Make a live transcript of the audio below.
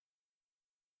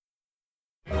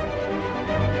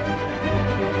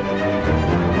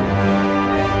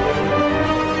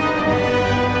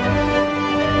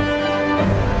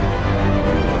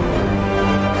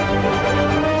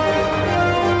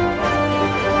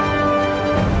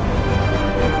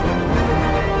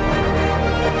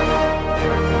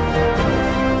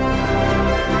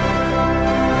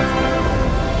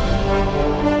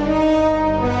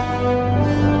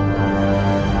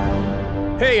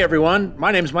everyone.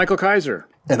 My name's Michael Kaiser.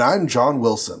 And I'm John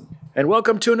Wilson. And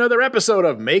welcome to another episode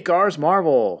of Make Ours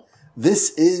Marvel.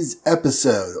 This is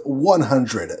episode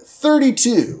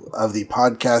 132 of the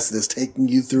podcast that is taking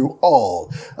you through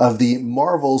all of the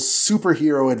Marvel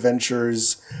superhero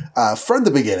adventures from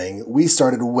the beginning. We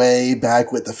started way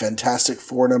back with the Fantastic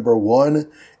Four #1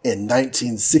 in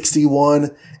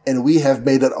 1961, and we have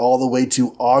made it all the way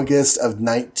to August of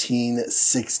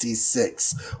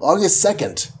 1966. August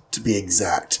 2nd, to be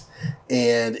exact.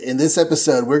 And in this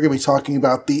episode, we're going to be talking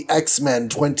about the X-Men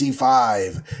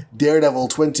 25, Daredevil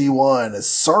 21,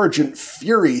 Sergeant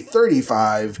Fury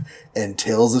 35, and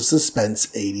Tales of Suspense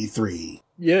 83.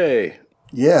 Yay.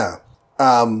 Yeah.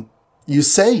 You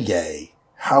say yay.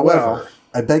 However,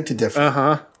 I beg to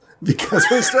differ. Because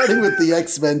we're starting with the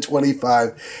X-Men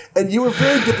 25. And you were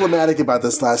very diplomatic about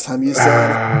this last time. You said,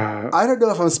 I don't know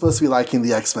if I'm supposed to be liking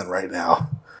the X-Men right now.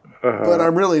 But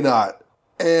I'm really not.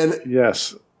 And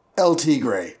yes. LT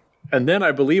Gray. And then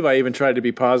I believe I even tried to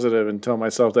be positive and tell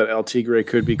myself that LT Gray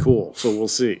could be cool. So we'll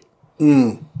see.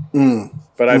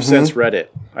 But I've since read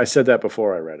it. I said that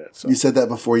before I read it. So. You said that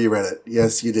before you read it.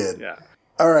 Yes, you did. Yeah.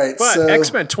 All right. But so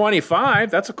X-Men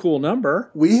 25, that's a cool number.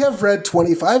 We have read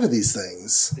 25 of these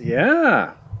things.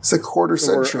 Yeah. It's a quarter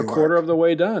century. We're a quarter of the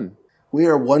way done. We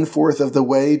are 1/4 of the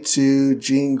way to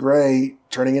Jean Grey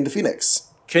turning into Phoenix.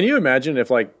 Can you imagine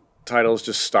if, like, titles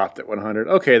just stopped at 100?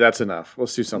 Okay, that's enough.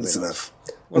 Let's do something else.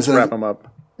 Let's wrap them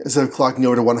up. Instead of clocking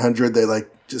over to 100, they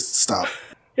just stop.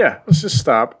 Yeah, let's just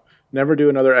stop. Never do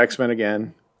another X-Men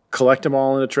again. Collect them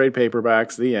all into trade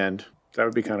paperbacks. The end. That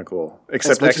would be kind of cool.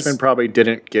 Except X-Men probably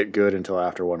didn't get good until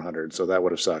after 100, so that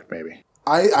would have sucked maybe.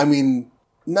 I mean,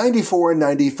 94 and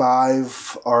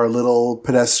 95 are a little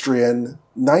pedestrian.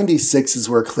 96 is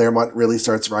where Claremont really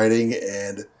starts writing,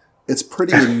 and it's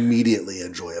pretty immediately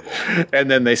enjoyable. And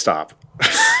then they stop.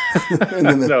 And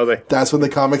then that's when the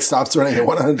comic stops running at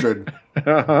 100.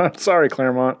 Sorry,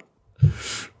 Claremont.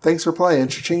 Thanks for playing.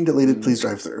 Cha-ching deleted. Please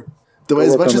drive through. The way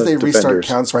as much as they restart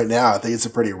counts right now, I think it's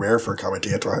pretty rare for a comic to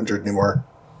get to 100 anymore.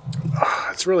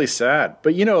 It's really sad.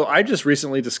 But, I just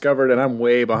recently discovered, and I'm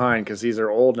way behind because these are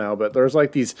old now, but there's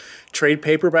like these trade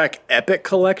paperback epic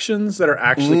collections that are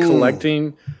actually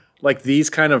collecting like these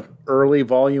kind of early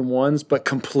volume ones, but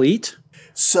complete.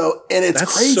 So, and it's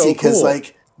crazy because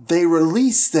they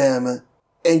release them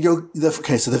and so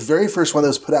the very first one that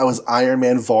was put out was Iron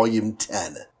Man Volume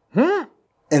 10.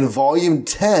 And Volume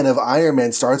 10 of Iron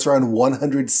Man starts around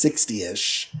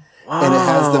 160-ish. Wow. And it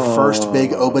has the first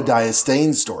big Obadiah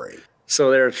Stane story. So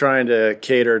they're trying to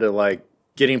cater to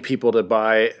getting people to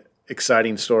buy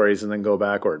exciting stories and then go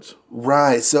backwards.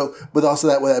 Right. So, but also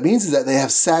what that means is that they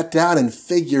have sat down and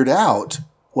figured out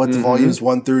what the volumes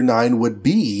 1 through 9 would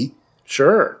be.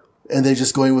 Sure. And they're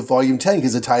just going with Volume 10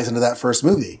 because it ties into that first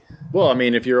movie. Well, I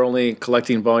mean, if you're only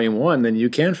collecting Volume 1, then you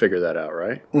can figure that out,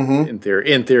 right? In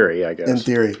theory, I guess. In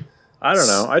theory. I don't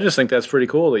know. I just think that's pretty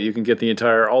cool that you can get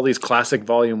all these classic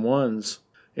Volume 1s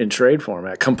in trade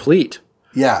format, complete.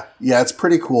 Yeah, it's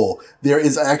pretty cool. There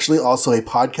is actually also a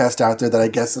podcast out there that I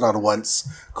guested on once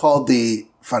called the,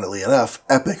 funnily enough,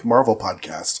 Epic Marvel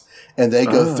Podcast. And they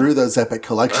go through those epic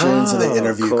collections and they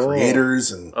interview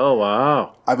creators. And oh,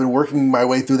 wow. I've been working my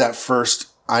way through that first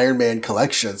Iron Man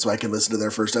collection so I can listen to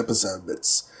their first episode.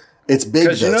 It's big,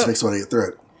 though, so it takes a while to get through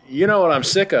it. You know what I'm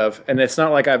sick of? And it's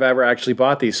not like I've ever actually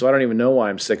bought these, so I don't even know why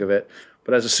I'm sick of it.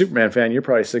 But as a Superman fan, you're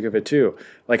probably sick of it too.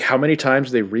 Like how many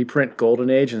times they reprint Golden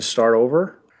Age and start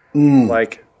over?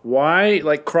 Like why?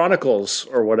 Like Chronicles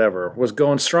or whatever was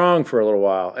going strong for a little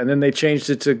while. And then they changed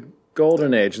it to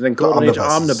Golden Age and then Golden Age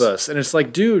Omnibus. And it's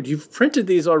like, dude, you've printed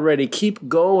these already. Keep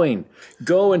going.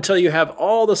 Go until you have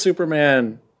all the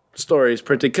Superman stories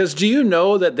printed. Because do you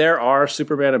know that there are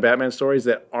Superman and Batman stories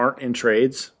that aren't in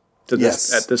trades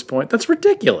at this point? That's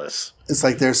ridiculous. It's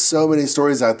like there's so many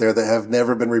stories out there that have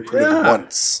never been reprinted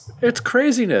once. It's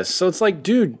craziness. So it's like,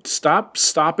 dude, stop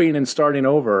stopping and starting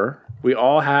over. We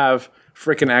all have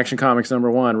freaking Action Comics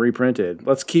 #1 reprinted.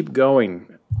 Let's keep going.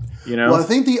 Well, I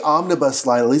think the Omnibus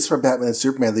line, at least for Batman and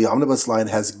Superman, the Omnibus line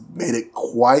has made it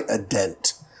quite a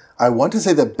dent. I want to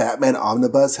say that Batman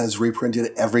Omnibus has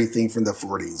reprinted everything from the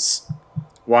 40s.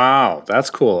 Wow,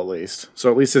 that's cool at least. So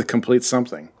at least it completes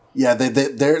something. Yeah,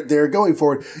 they're going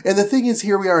forward. And the thing is,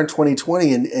 here we are in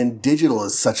 2020, and digital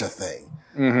is such a thing.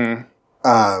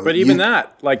 But even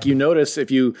that, you notice if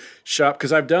you shop,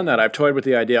 because I've done that. I've toyed with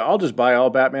the idea, I'll just buy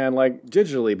all Batman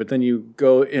digitally, but then you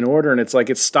go in order and it's like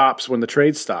it stops when the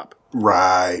trades stop.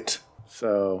 Right.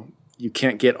 So you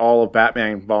can't get all of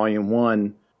Batman Volume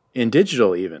 1 in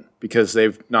digital even because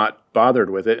they've not bothered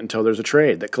with it until there's a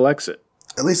trade that collects it.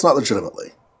 At least not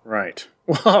legitimately. Right.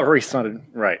 Well,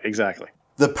 right, exactly.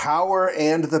 The Power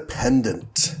and the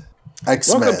Pendant.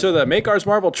 X-Men. Welcome to the Make Ours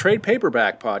Marvel trade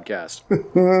paperback podcast.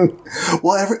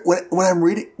 Well,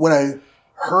 when I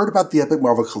heard about the Epic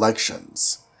Marvel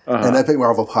collections, an Epic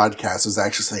Marvel podcast was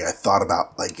actually something I thought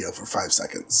about, for 5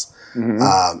 seconds.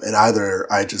 Mm-hmm. And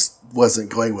either I just wasn't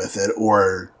going with it,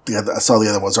 or I saw the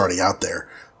other ones already out there.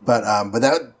 But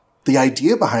the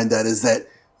idea behind that is that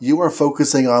you are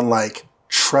focusing on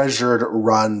treasured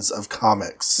runs of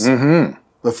comics. Mm-hmm.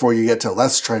 Before you get to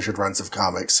less treasured runs of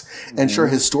comics. And sure,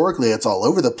 historically, it's all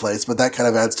over the place, but that kind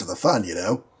of adds to the fun,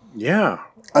 Yeah.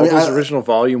 Those original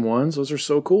volume ones, those are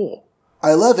so cool.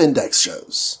 I love index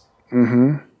shows.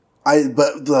 Mm-hmm.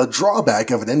 But the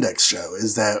drawback of an index show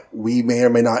is that we may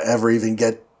or may not ever even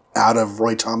get out of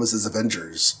Roy Thomas's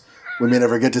Avengers. We may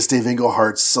never get to Steve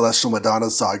Englehart's Celestial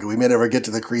Madonna saga. We may never get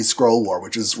to the Kree Skrull War,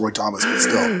 which is Roy Thomas, but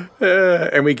still.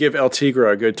 And we give El Tigre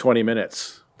a good 20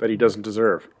 minutes that he doesn't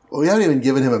deserve. Well, we haven't even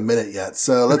given him a minute yet,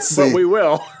 so let's see. But we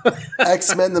will.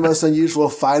 X-Men, the most unusual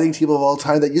fighting team of all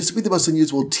time. That used to be the most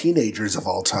unusual teenagers of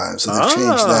all time, so they've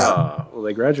changed that. Well,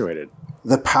 they graduated.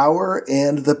 The Power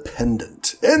and the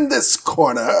Pendant. In this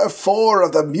corner, 4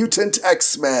 of the mutant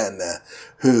X-Men,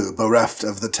 who, bereft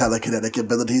of the telekinetic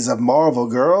abilities of Marvel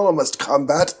Girl, must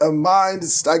combat a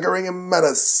mind-staggering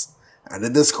menace. And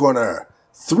in this corner,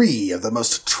 3 of the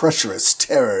most treacherous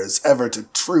terrors ever to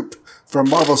troop from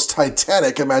Marvel's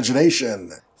titanic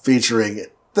imagination, featuring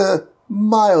the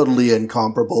mildly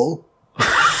incomparable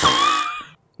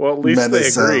well, at least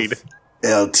menace they agreed. Of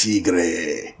El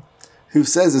Tigre, who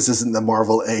says this isn't the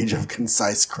Marvel age of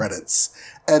concise credits.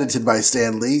 Edited by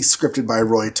Stan Lee, scripted by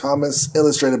Roy Thomas,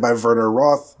 illustrated by Werner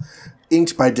Roth,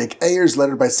 inked by Dick Ayers,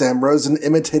 lettered by Sam Rosen,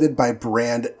 imitated by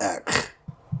Brand Echh,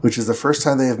 which is the first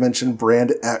time they have mentioned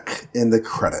Brand Echh in the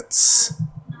credits.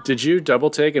 Did you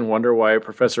double take and wonder why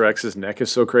Professor X's neck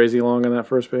is so crazy long on that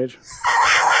first page?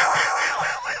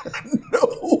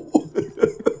 No.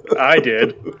 I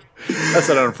did. That's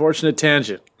an unfortunate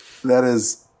tangent. That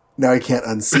is, now I can't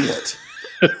unsee it.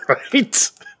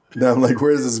 Right? Now I'm like, where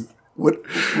is this? What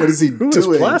is he doing? This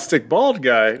plastic bald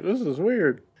guy. This is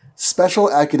weird.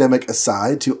 Special academic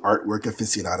aside to artwork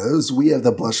aficionados, we of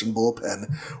the Blush and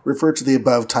Bullpen refer to the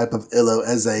above type of illo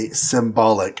as a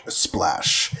symbolic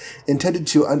splash, intended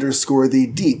to underscore the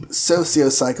deep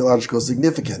socio-psychological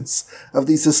significance of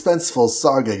the suspenseful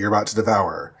saga you're about to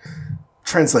devour.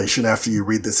 Translation: after you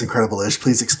read this incredible ish,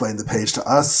 please explain the page to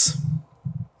us.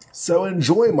 So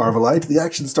enjoy, Marvelite. The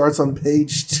action starts on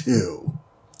page 2.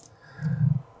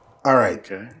 All right.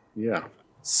 Okay. Yeah.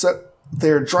 So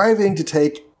they're driving to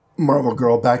take Marvel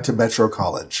Girl back to Metro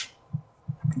College.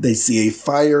 They see a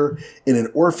fire in an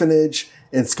orphanage,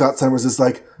 and Scott Summers is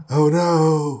like, "Oh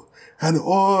no, an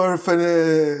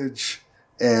orphanage!"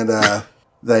 And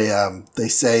they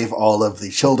save all of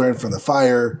the children from the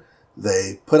fire.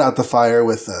 They put out the fire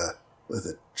with a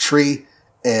tree,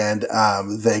 and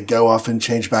they go off and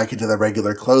change back into their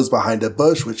regular clothes behind a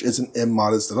bush, which isn't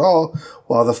immodest at all,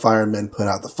 while the firemen put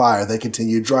out the fire. They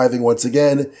continue driving once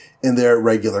again in their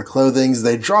regular clothing.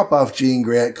 They drop off Jean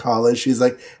Grey at college. She's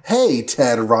like, "Hey,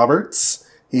 Ted Roberts."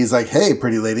 He's like, "Hey,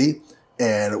 pretty lady."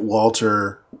 And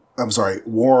Warren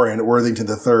Worthington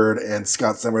III and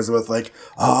Scott Summers are both like,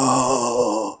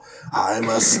 "Oh, I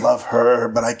must love her,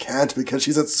 but I can't because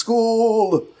she's at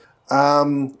school."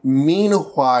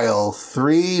 Meanwhile,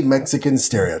 3 Mexican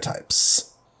stereotypes.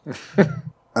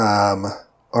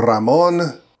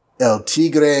 Ramon, El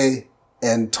Tigre,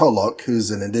 and Tolok,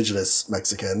 who's an indigenous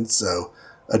Mexican, so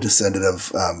a descendant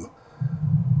of,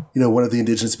 one of the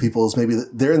indigenous peoples. Maybe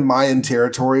they're in Mayan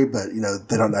territory, but,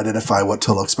 they don't identify what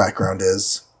Tolok's background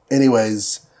is.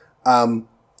 Anyways,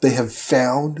 they have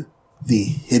found the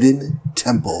hidden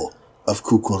temple of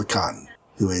Kukulkan,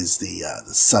 who is the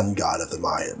sun god of the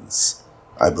Mayans,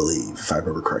 I believe, if I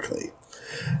remember correctly.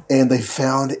 And they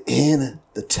found in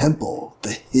the temple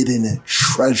the hidden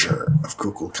treasure of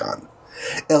Kukulkan.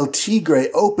 El Tigre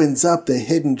opens up the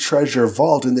hidden treasure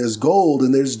vault, and there's gold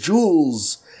and there's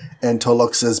jewels. And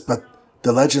Tolok says, "But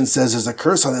the legend says there's a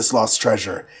curse on this lost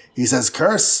treasure." He says,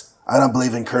 "Curse? I don't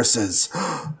believe in curses.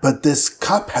 But this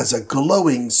cup has a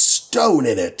glowing stone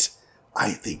in it.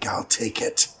 I think I'll take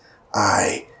it.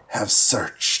 I have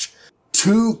searched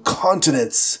 2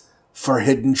 continents for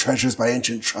hidden treasures by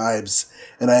ancient tribes,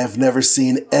 and I have never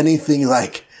seen anything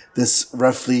like this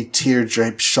roughly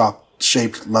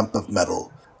teardrop-shaped lump of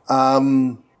metal."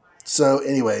 So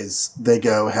anyways, they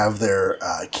go have their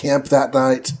camp that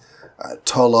night.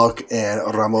 Tolok and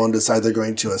Ramon decide they're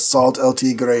going to assault El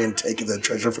Tigre and take the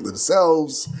treasure for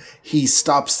themselves. He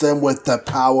stops them with the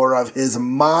power of his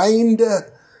mind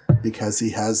because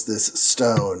he has this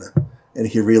stone. and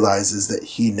he realizes that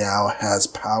he now has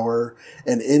power.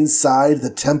 And inside the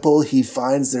temple, he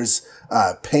finds there's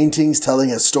paintings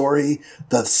telling a story,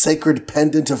 the sacred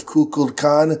pendant of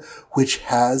Kukulkan, which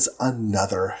has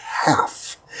another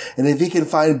half. And if he can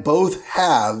find both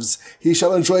halves, he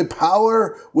shall enjoy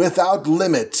power without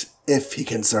limit if he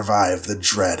can survive the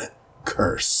dread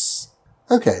curse.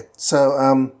 Okay,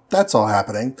 so that's all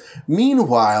happening.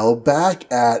 Meanwhile,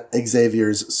 back at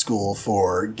Xavier's school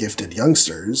for gifted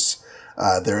youngsters,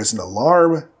 there is an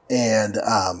alarm, and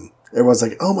everyone's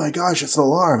like, "Oh my gosh, it's an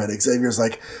alarm!" And Xavier's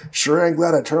like, "Sure, I'm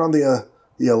glad I turned on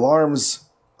the alarm's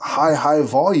high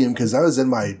volume because I was in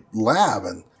my lab,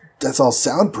 and that's all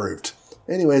soundproofed."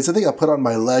 Anyways, I think I'll put on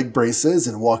my leg braces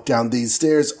and walk down these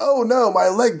stairs. Oh no, my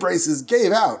leg braces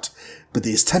gave out. But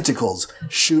these tentacles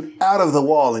shoot out of the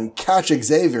wall and catch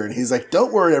Xavier. And he's like,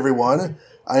 "Don't worry, everyone.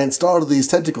 I installed these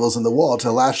tentacles in the wall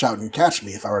to lash out and catch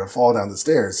me if I were to fall down the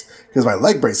stairs because my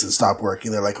leg braces stopped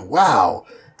working." They're like, "Wow,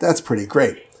 that's pretty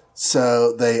great."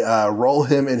 So they roll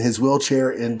him in his wheelchair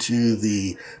into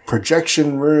the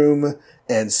projection room,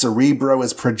 and Cerebro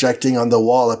is projecting on the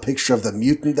wall a picture of the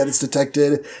mutant that it's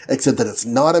detected, except that it's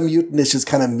not a mutant, it's just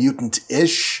kind of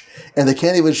mutant-ish. And they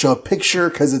can't even show a picture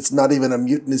because it's not even a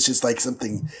mutant, it's just like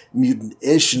something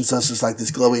mutant-ish, and so it's just like this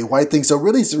glowy white thing. So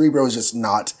really, Cerebro is just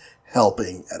not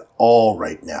helping at all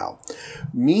right now.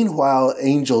 Meanwhile,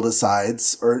 Angel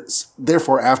decides, or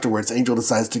therefore afterwards, Angel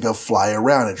decides to go fly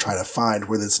around and try to find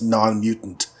where this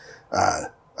non-mutant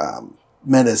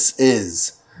menace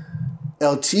is.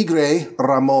 El Tigre,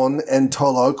 Ramon, and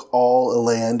Tolok all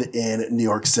land in New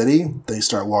York City. They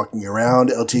start walking around.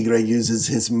 El Tigre uses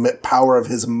his power of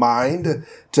his mind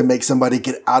to make somebody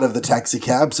get out of the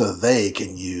taxicab so they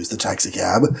can use the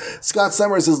taxicab. Scott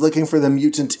Summers is looking for the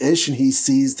mutant-ish, and he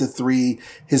sees the three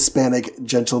Hispanic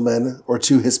gentlemen, or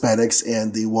two Hispanics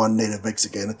and the one native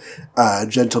Mexican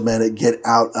gentleman get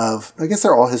out of, I guess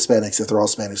they're all Hispanics if they're all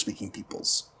Spanish-speaking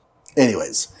peoples.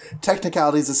 Anyways,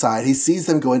 technicalities aside, he sees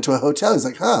them go into a hotel. He's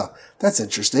like, "Huh, that's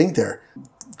interesting. They're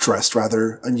dressed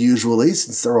rather unusually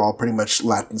since they're all pretty much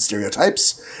Latin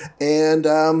stereotypes." And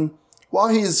while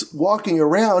he's walking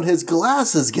around, his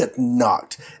glasses get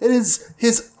knocked. And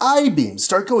his eye beams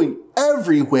start going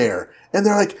everywhere. And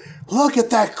they're like, "Look at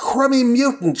that crummy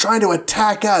mutant trying to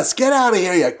attack us. Get out of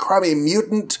here, you crummy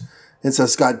mutant." And so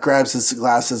Scott grabs his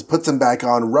glasses, puts them back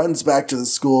on, runs back to the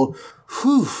school.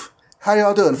 Whew. "How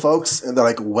y'all doing, folks?" And they're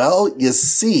like, "Well, you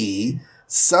see,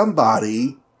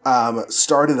 somebody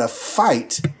started a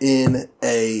fight in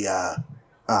a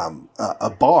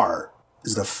bar."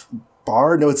 Is it a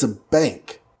bar? No, it's a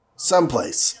bank.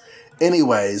 Someplace.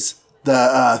 Anyways,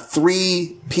 the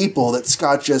three people that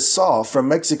Scott just saw from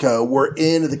Mexico were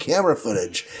in the camera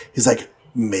footage. He's like,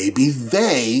 "Maybe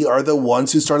they are the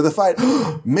ones who started the fight.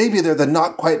 Maybe they're the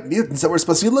not quite mutants that we're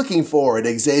supposed to be looking for."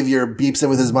 And Xavier beeps in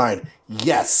with his mind.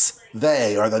 "Yes,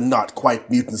 they are the not quite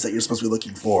mutants that you're supposed to be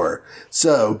looking for.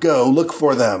 So go look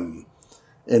for them."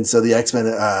 And so the X-Men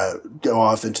go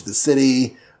off into the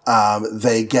city.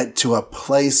 They get to a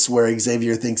place where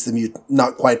Xavier thinks the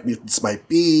not quite mutants might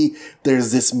be.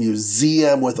 There's this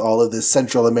museum with all of this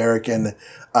Central American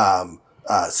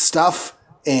stuff.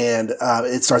 And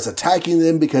it starts attacking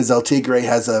them because El Tigre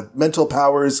has mental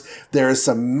powers. There are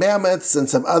some mammoths and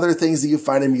some other things that you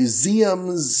find in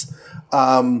museums.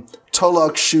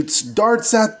 Tolok shoots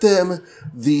darts at them.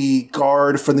 The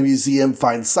guard from the museum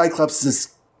finds Cyclops, says,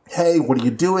 "Hey, what are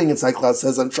you doing?" And Cyclops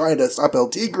says, "I'm trying to stop El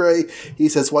Tigre." He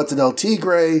says, "What's an El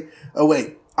Tigre?" "Oh,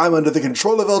 wait, I'm under the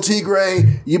control of El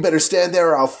Tigre. You better stand there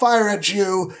or I'll fire at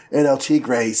you." And El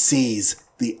Tigre sees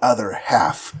the other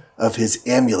half of his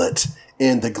amulet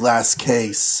in the glass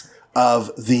case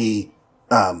of the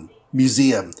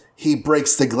museum. He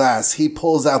breaks the glass. He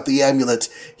pulls out the amulet.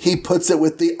 He puts it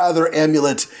with the other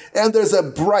amulet. And there's a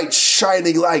bright,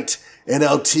 shining light. And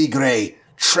El Tigre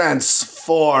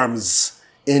transforms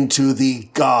into the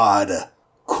god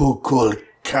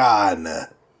Kukulkan.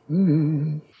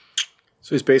 So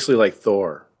he's basically like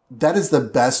Thor. That is the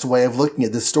best way of looking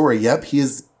at this story. Yep, he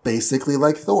is basically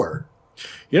like Thor.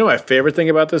 You know what my favorite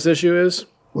thing about this issue is?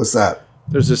 What's that?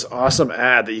 There's this awesome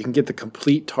ad that you can get the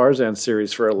complete Tarzan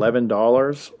series for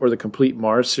 $11 or the complete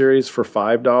Mars series for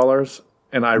 $5.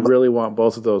 And I really want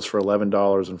both of those for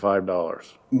 $11 and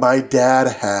 $5. My dad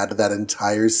had that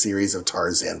entire series of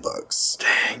Tarzan books.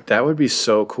 Dang, that would be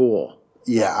so cool.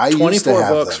 Yeah, I used to have 24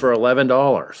 books them. for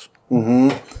 $11.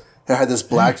 Mm-hmm. I had this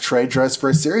black trade dress for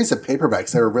a series of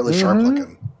paperbacks. They were really sharp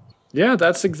looking. Yeah,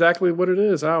 that's exactly what it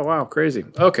is. Oh, wow, crazy.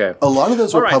 Okay. A lot of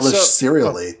those were published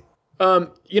serially.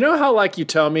 You know how like you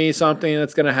tell me something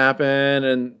that's going to happen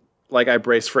and like I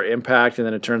brace for impact and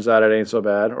then it turns out it ain't so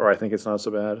bad or I think it's not so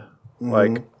bad? Mm-hmm.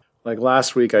 Like Like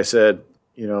last week I said,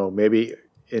 maybe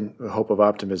in hope of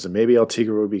optimism, maybe El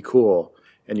Tigre would be cool.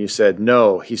 And you said,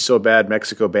 no, he's so bad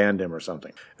Mexico banned him or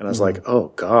something. And I was like,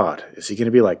 oh, God, is he going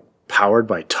to be like powered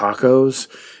by tacos?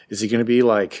 Is he going to be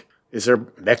like, is there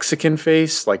Mexican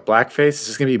face, like blackface? Is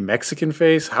this going to be Mexican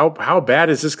face? How bad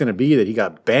is this going to be that he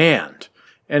got banned?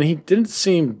 And he didn't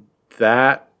seem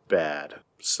that bad.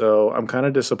 So I'm kind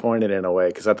of disappointed in a way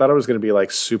because I thought it was going to be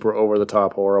like super over the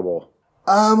top horrible.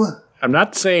 I'm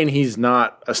not saying he's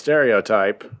not a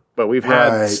stereotype, but we've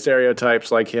had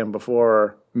stereotypes like him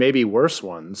before, maybe worse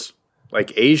ones.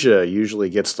 Like Asia usually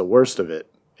gets the worst of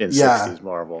it in 60s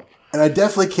Marvel. And I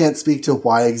definitely can't speak to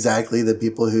why exactly the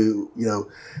people who,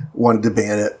 wanted to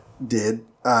ban it did.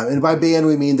 And by ban,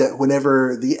 we mean that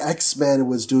whenever the X-Men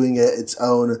was doing its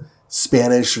own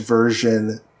Spanish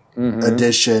version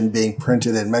edition being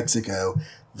printed in Mexico,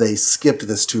 they skipped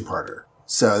this two-parter.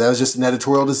 So that was just an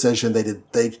editorial decision.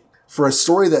 They for a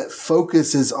story that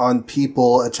focuses on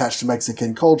people attached to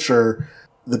Mexican culture,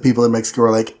 the people in Mexico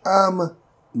are like,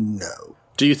 no.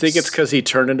 Do you think it's because he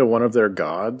turned into one of their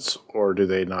gods, or do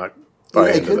they not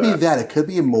buy into that? It could be that. It could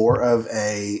be more of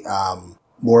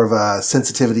a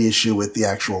sensitivity issue with the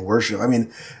actual worship. I mean,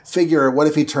 figure, what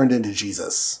if he turned into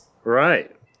Jesus?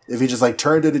 Right. If he just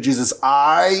turned into Jesus,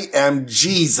 I am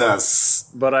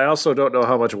Jesus. But I also don't know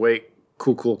how much weight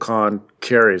Kukul Khan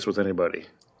carries with anybody.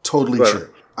 Totally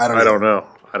true. I don't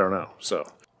know. So,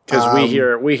 because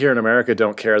we here in America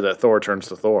don't care that Thor turns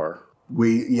to Thor.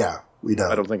 We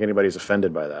don't. I don't think anybody's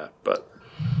offended by that, but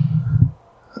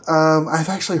I've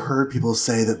actually heard people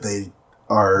say that they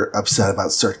are upset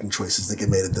about certain choices that get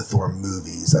made in the Thor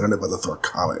movies. I don't know about the Thor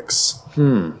comics.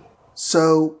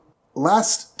 So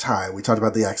last time we talked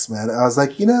about the X-Men, I was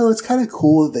like, it's kind of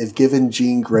cool that they've given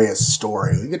Jean Grey a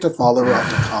story. We get to follow her off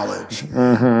to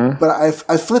college. But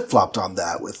I flip-flopped on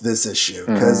that with this issue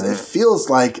because it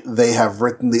feels like they have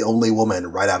written the only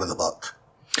woman right out of the book.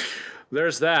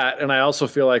 There's that, and I also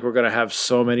feel like we're going to have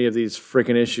so many of these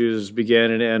freaking issues begin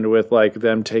and end with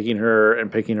them taking her and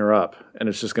picking her up, and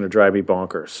it's just going to drive me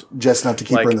bonkers. Just not to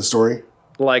keep her in the story?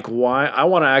 Like, why? I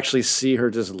want to actually see her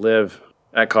just live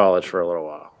at college for a little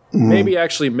while. Maybe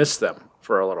actually miss them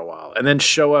for a little while, and then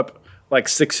show up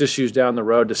 6 issues down the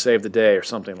road to save the day or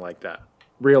something like that.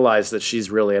 Realize that she's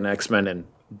really an X-Men and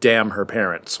damn her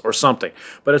parents or something.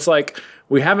 But it's like,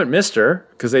 we haven't missed her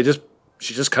because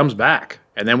she just comes back.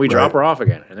 And then we drop her off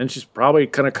again. And then she's probably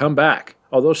going to come back.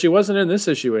 Although she wasn't in this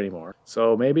issue anymore.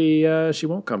 So maybe she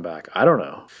won't come back. I don't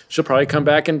know. She'll probably come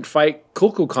back and fight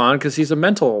Kukul Khan because he's a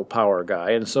mental power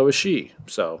guy. And so is she.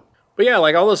 So, but yeah,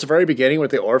 all this very beginning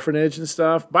with the orphanage and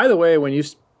stuff. By the way, when you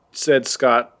said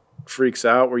Scott freaks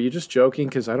out, were you just joking?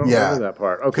 Because I don't remember that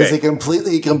part. Okay. Because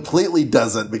he completely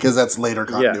doesn't, because that's later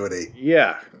continuity.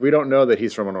 Yeah. We don't know that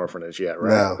he's from an orphanage yet,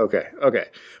 right? No. Okay.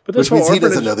 But this means he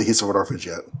doesn't know that he's from an orphanage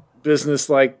yet. Business,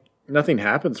 nothing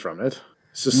happens from it.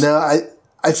 It's just, I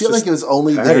feel like it was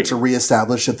only there to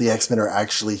reestablish that the X-Men are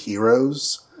actually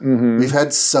heroes. We've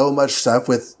had so much stuff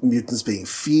with mutants being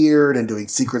feared and doing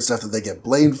secret stuff that they get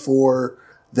blamed for,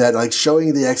 that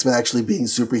showing the X-Men actually being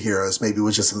superheroes maybe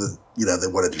was just something they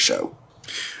wanted to show.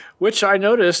 Which I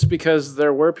noticed because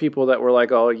there were people that were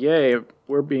like, oh, yay,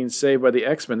 we're being saved by the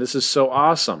X-Men. This is so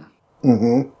awesome.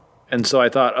 And so I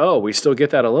thought, oh, we still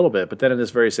get that a little bit. But then in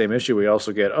this very same issue, we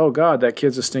also get, oh, God, that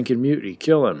kid's a stinking mutie.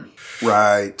 Kill him.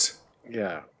 Right.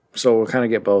 Yeah. So we'll kind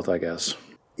of get both, I guess.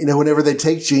 Whenever they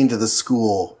take Jean to the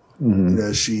school,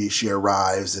 she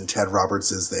arrives and Ted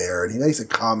Roberts is there. And he makes a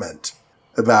comment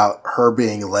about her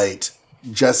being late,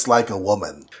 just like a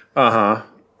woman. And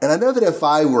I know that if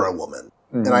I were a woman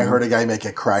and I heard a guy make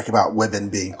a crack about women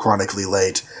being chronically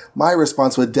late, my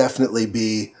response would definitely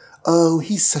be, oh,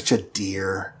 he's such a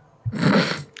dear.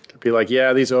 Be like,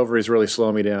 yeah, these ovaries really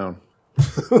slow me down.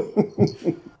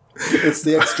 It's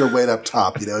the extra weight up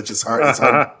top, it's just hard.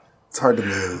 It's hard to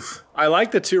move. I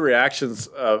like the two reactions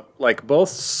of both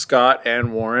Scott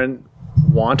and Warren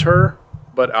want her,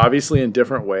 but obviously in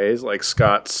different ways.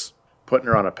 Scott's putting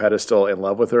her on a pedestal, in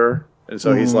love with her. And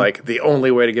so he's like, the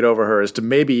only way to get over her is to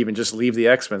maybe even just leave the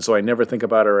X-Men so I never think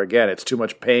about her again. It's too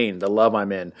much pain, the love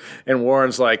I'm in. And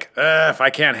Warren's like, if I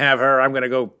can't have her, I'm going to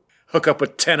go hook up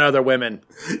with 10 other women.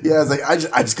 Yeah,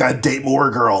 it's I just got to date more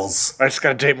girls. I just got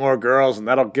to date more girls, and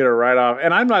that'll get her right off.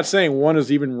 And I'm not saying one is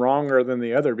even wronger than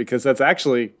the other, because that's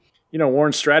actually,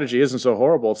 Warren's strategy isn't so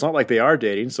horrible. It's not like they are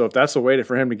dating. So if that's a way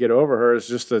for him to get over her is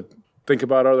just to think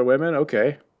about other women,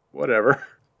 okay, whatever.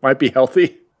 Might be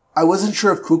healthy. I wasn't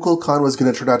sure if Kukul Khan was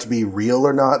going to turn out to be real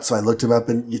or not, so I looked him up,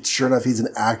 and sure enough, he's an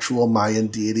actual Mayan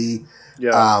deity.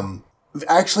 Yeah.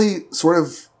 Actually, sort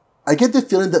of I get the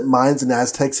feeling that Mayans and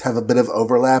Aztecs have a bit of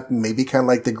overlap, maybe kind of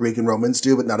like the Greek and Romans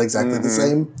do, but not exactly the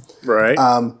same. Right.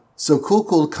 So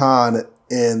Kukulkan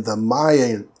in the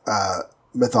Maya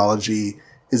mythology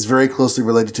is very closely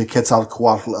related to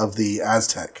Quetzalcoatl of the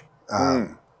Aztec.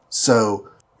 So,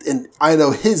 and I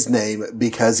know his name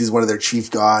because he's one of their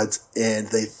chief gods, and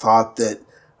they thought that,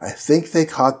 I think they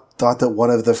thought that one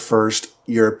of the first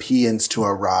Europeans to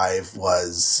arrive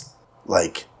was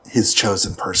like his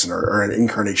chosen person or an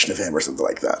incarnation of him or something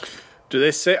like that. Do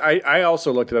they say, I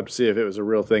also looked it up to see if it was a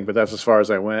real thing, but that's as far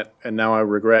as I went. And now I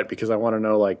regret because I want to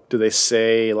know, like, do they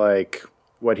say like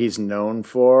what he's known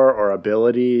for or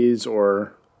abilities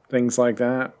or things like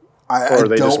that? Or are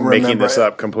they just making this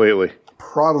up completely?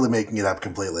 Probably making it up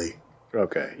completely.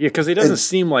 Okay. Yeah, because he doesn't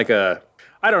seem like a,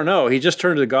 I don't know. He just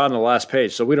turned to God on the last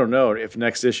page, so we don't know if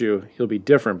next issue he'll be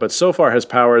different. But so far his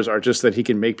powers are just that he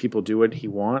can make people do what he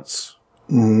wants.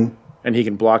 Mm-hmm. And he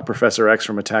can block Professor X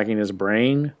from attacking his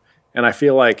brain. And I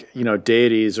feel like, you know,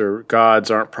 deities or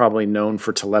gods aren't probably known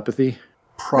for telepathy.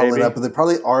 Probably not, but they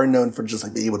probably are known for just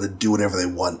like being able to do whatever they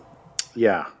want.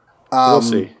 Yeah. We'll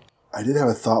see. I did have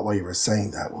a thought while you were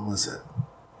saying that. What was it?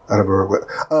 I don't remember what.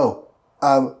 Oh,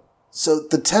 so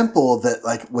the temple that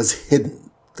like was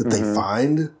hidden that they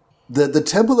find, the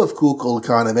temple of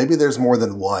Kukulkan, and maybe there's more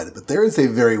than one, but there is a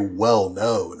very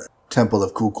well-known temple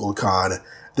of Kukulkan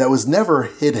that was never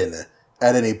hidden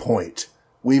at any point.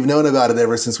 We've known about it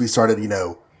ever since we started, you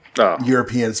know,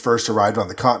 Europeans first arrived on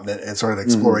the continent and started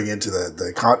exploring into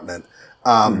the continent.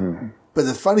 But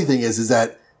the funny thing is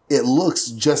that it looks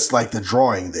just like the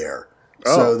drawing there.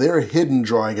 So their hidden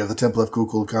drawing of the Temple of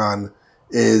Kukulkan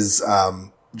is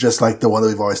just like the one that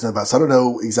we've always known about. So I don't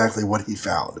know exactly what he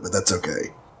found, but that's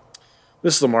okay.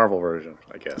 This is the Marvel version,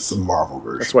 I guess. It's the Marvel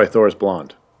version. That's why Thor's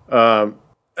blonde.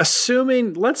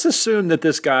 Let's assume that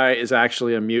this guy is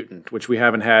actually a mutant, which we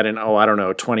haven't had in,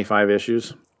 25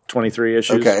 issues, 23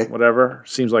 issues, whatever.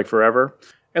 Seems like forever.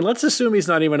 And let's assume he's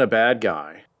not even a bad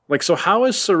guy. Like, so how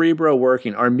is Cerebro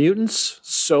working? Are mutants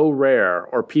so rare,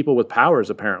 or people with powers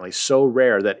apparently so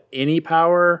rare, that any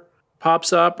power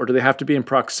pops up? Or do they have to be in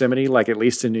proximity, like at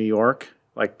least in New York?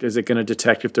 Like, is it going to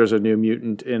detect if there's a new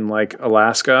mutant in, like,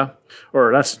 Alaska?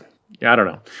 Or I don't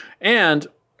know. And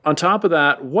on top of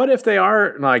that, what if they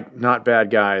are like not bad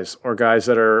guys or guys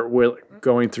that are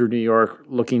going through New York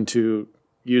looking to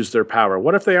use their power?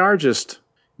 What if they are just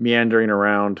meandering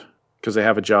around because they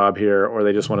have a job here or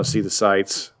they just want to see the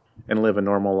sights and live a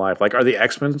normal life? Like, are the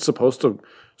X-Men supposed to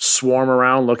swarm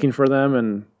around looking for them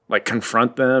and like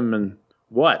confront them? And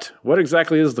what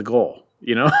exactly is the goal?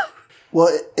 You know?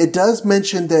 Well, it does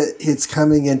mention that it's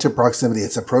coming into proximity.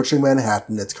 It's approaching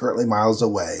Manhattan. It's currently miles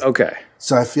away. Okay.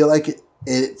 So I feel like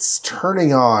it's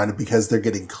turning on because they're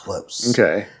getting close.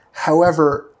 Okay.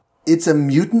 However, it's a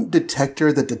mutant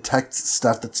detector that detects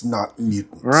stuff that's not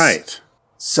mutants. Right.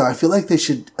 So I feel like they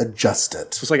should adjust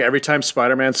it. So it's like every time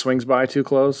Spider-Man swings by too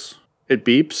close, it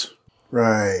beeps.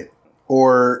 Right.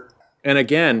 Or... And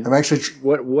again, I'm actually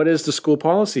what is the school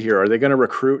policy here? Are they going to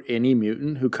recruit any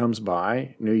mutant who comes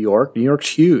by New York? New York's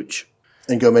huge.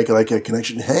 And go make like a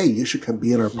connection. Hey, you should come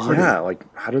be in our party. Yeah, like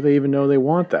how do they even know they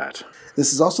want that?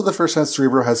 This is also the first time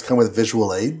Cerebro has come with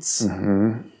visual aids.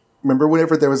 Mm-hmm. Remember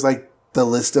whenever there was like the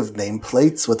list of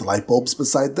nameplates with light bulbs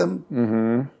beside them?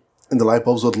 Mm-hmm. And the light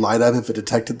bulbs would light up if it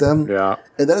detected them? Yeah.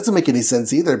 And that doesn't make any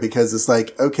sense either because it's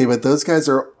like, okay, but those guys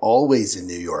are always in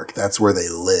New York. That's where they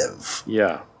live.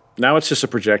 Yeah. Now it's just a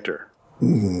projector.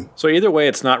 Mm-hmm. So either way,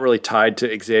 it's not really tied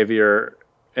to Xavier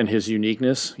and his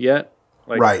uniqueness yet.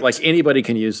 Like anybody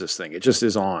can use this thing. It just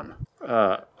is on.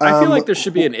 I feel like there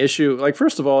should be an issue. Like,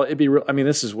 first of all,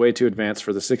 this is way too advanced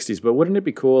for the 60s, but wouldn't it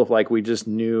be cool if like we just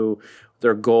knew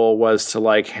their goal was to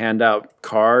like hand out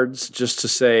cards just to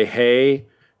say, hey,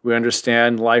 we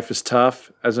understand life is tough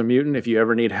as a mutant. If you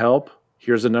ever need help,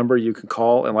 here's a number you can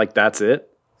call, and like that's it.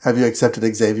 Have you accepted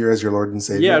Xavier as your Lord and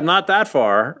Savior? Yeah, not that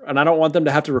far. And I don't want them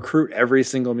to have to recruit every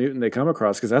single mutant they come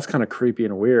across because that's kind of creepy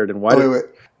and weird. And why? Wait.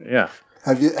 Yeah.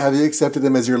 Have you accepted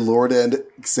him as your Lord and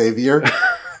Savior?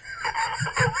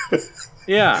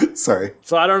 Yeah. Sorry.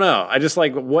 So I don't know. I just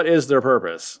like, what is their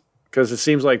purpose? Because it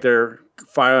seems like they're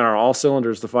firing on all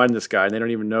cylinders to find this guy, and they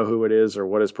don't even know who it is or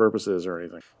what his purpose is or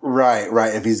anything.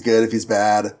 Right. If he's good, if he's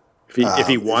bad. If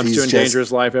he wants to endanger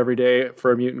his life every day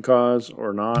for a mutant cause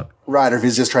or not. Right, or if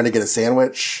he's just trying to get a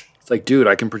sandwich. It's like, dude,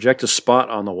 I can project a spot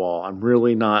on the wall. I'm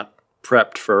really not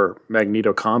prepped for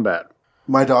Magneto combat.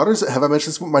 Have I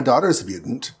mentioned this? My daughter's a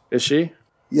mutant. Is she?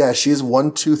 Yeah, she's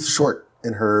one tooth short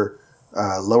in her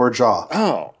lower jaw.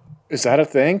 Oh, is that a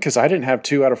thing? Because I didn't have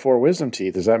 2 out of 4 wisdom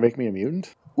teeth. Does that make me a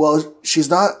mutant? Well, she's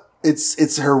not.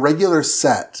 It's her regular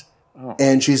set. Oh.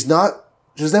 And she's not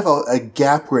she doesn't have a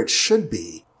gap where it should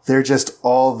be. They're just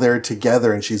all there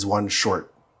together and she's one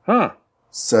short. Huh.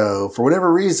 So for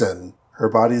whatever reason, her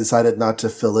body decided not to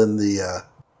fill in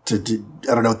I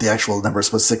don't know what the actual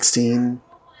numbers was, 16,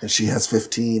 and she has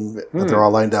 15, but they're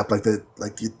all lined up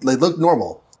they look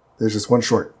normal. There's just one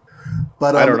short.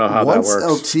 But I don't know how that works. Once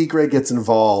El Tigre gets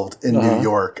involved in New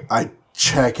York, I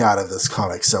check out of this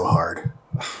comic so hard.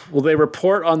 Well, they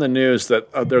report on the news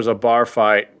that there's a bar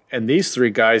fight, and these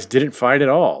three guys didn't fight at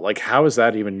all. Like, how is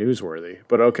that even newsworthy?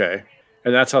 But okay.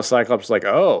 And that's how Cyclops is like,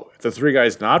 oh, if the three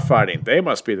guys not fighting, they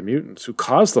must be the mutants who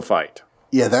caused the fight.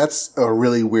 Yeah, that's a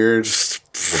really weird...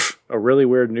 a really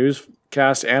weird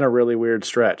newscast and a really weird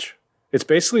stretch. It's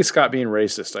basically Scott being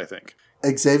racist, I think.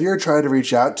 Xavier tried to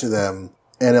reach out to them,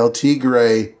 and El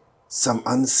Tigre, some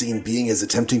unseen being, is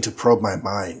attempting to probe my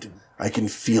mind. I can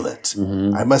feel it.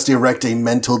 Mm-hmm. I must erect a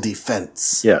mental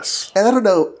defense. Yes. And I don't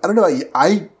know.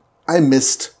 I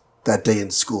missed that day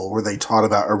in school where they taught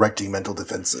about erecting mental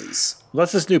defenses.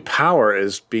 Unless his new power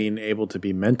is being able to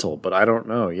be mental, but I don't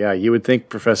know. Yeah, you would think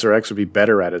Professor X would be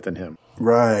better at it than him.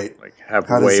 Right. Like, have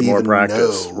way more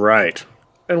practice. Know? Right.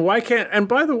 And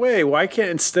by the way, why can't,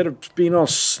 instead of being all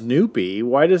snoopy,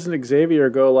 why doesn't Xavier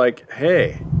go like,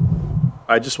 hey,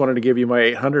 I just wanted to give you my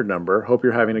 800 number. Hope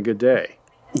you're having a good day.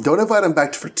 Don't invite him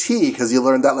back for tea because you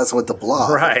learned that lesson with the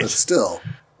Blob. Right. But still.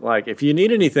 Like, if you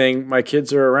need anything, my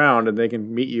kids are around and they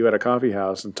can meet you at a coffee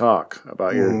house and talk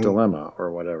about your dilemma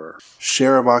or whatever.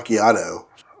 Share a macchiato.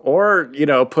 Or,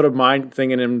 put a mind thing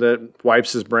in him that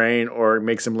wipes his brain or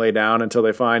makes him lay down until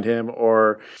they find him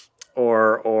or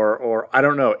I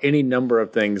don't know, any number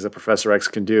of things that Professor X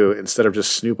can do instead of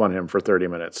just snoop on him for 30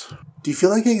 minutes. Do you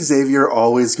feel like Xavier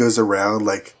always goes around,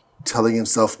 telling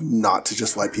himself not to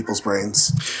just wipe people's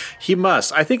brains? He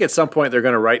must. I think at some point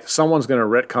someone's going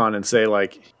to retcon and say,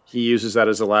 he uses that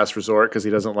as a last resort because he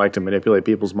doesn't like to manipulate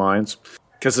people's minds.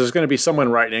 Because there's going to be someone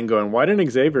writing in going, why didn't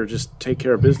Xavier just take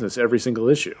care of business every single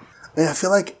issue? Man, I feel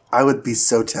like I would be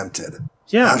so tempted.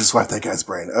 Yeah. I'll just wipe that guy's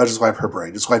brain. I'll just wipe her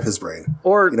brain. Just wipe his brain.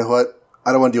 Or, you know what?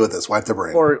 I don't want to deal with this. Wipe their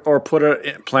brain. Or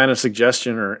plant a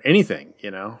suggestion or anything,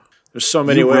 There's so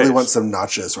many ways. You really want some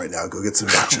nachos right now. Go get some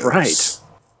nachos. Right.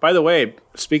 By the way,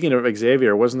 speaking of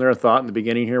Xavier, wasn't there a thought in the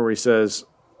beginning here where he says,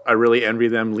 I really envy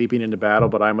them leaping into battle,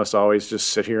 but I must always just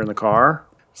sit here in the car?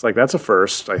 It's like, that's a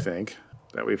first, I think,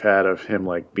 that we've had of him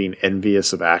being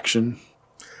envious of action.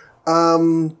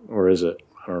 Or is it?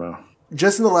 I don't know.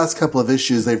 Just in the last couple of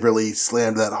issues, they've really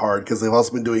slammed that hard because they've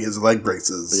also been doing his leg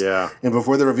braces. Yeah. And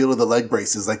before the reveal of the leg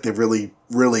braces, they've really,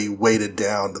 really weighted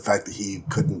down the fact that he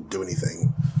couldn't do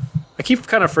anything. I keep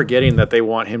kind of forgetting that they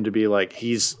want him to be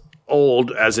he's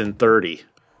old as in 30.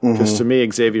 Because to me,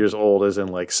 Xavier's old as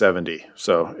in 70.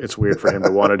 So it's weird for him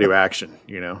to want to do action,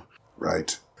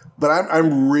 Right. But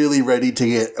I'm really ready to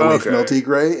get away from El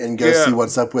Tigre and go see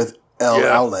what's up with El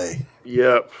Aule.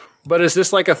 Yep. But is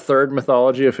this a third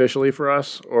mythology officially for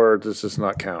us, or does this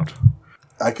not count?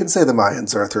 I can say the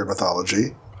Mayans are a third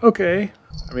mythology. Okay.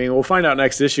 I mean, we'll find out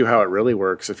next issue how it really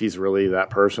works, if he's really that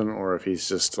person, or if he's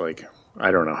just I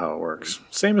don't know how it works.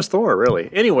 Same as Thor, really.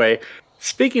 Anyway,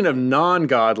 speaking of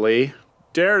non-godly,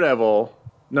 Daredevil,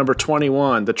 number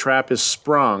 21, The Trap is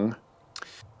Sprung.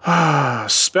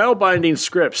 Spellbinding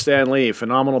script, Stan Lee.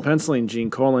 Phenomenal penciling,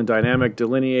 Gene Colan. Dynamic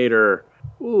delineator.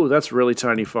 Ooh, that's really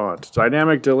tiny font.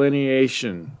 Dynamic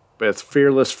delineation with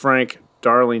Fearless Frank,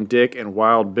 Darling Dick, and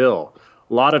Wild Bill.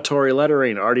 Laudatory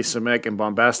lettering, Artie Simek, and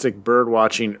bombastic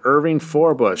bird-watching, Irving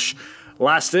Forbush.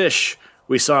 Last ish,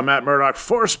 we saw Matt Murdock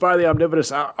forced by the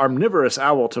omnivorous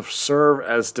owl to serve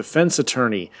as defense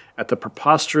attorney at the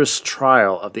preposterous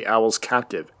trial of the owl's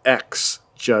captive,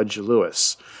 Judge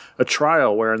Lewis. A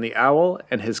trial wherein the owl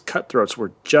and his cutthroats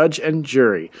were judge and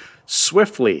jury.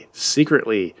 Swiftly,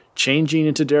 secretly, changing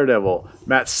into Daredevil,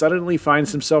 Matt suddenly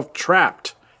finds himself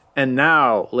trapped. And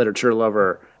now, literature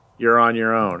lover, you're on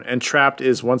your own. And trapped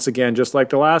is once again, just like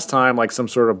the last time, some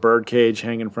sort of bird cage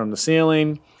hanging from the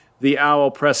ceiling. The owl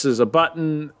presses a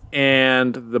button,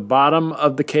 and the bottom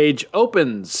of the cage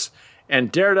opens.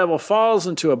 And Daredevil falls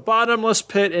into a bottomless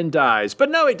pit and dies. But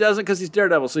no, he doesn't, because he's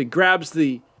Daredevil. So he grabs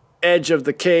the edge of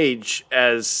the cage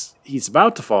as he's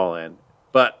about to fall in.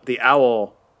 But the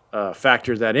owl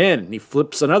factors that in, and he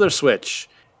flips another switch,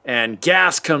 and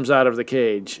gas comes out of the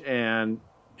cage, and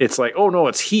it's oh no,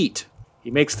 it's heat. He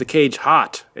makes the cage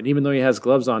hot, and even though he has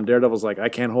gloves on, Daredevil's I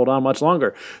can't hold on much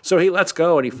longer. So he lets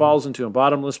go, and he falls into a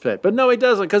bottomless pit. But no, he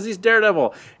doesn't, because he's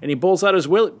Daredevil, and he pulls out his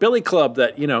billy club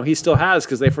that, he still has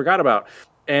because they forgot about.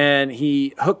 And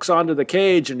he hooks onto the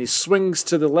cage, and he swings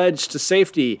to the ledge to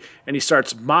safety, and he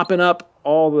starts mopping up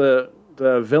all the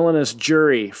villainous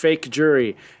jury, fake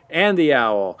jury, and the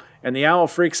owl. And the owl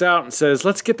freaks out and says,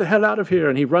 let's get the hell out of here.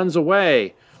 And he runs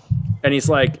away. And he's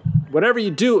like, whatever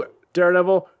you do,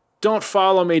 Daredevil, don't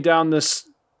follow me down this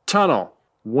tunnel.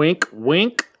 Wink,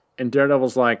 wink. And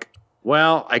Daredevil's like,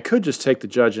 well, I could just take the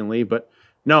judge and leave, but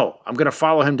no, I'm going to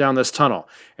follow him down this tunnel.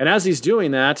 And as he's doing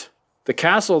that, the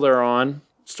castle they're on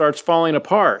starts falling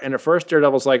apart. And at first,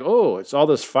 Daredevil's like, oh, it's all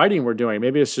this fighting we're doing.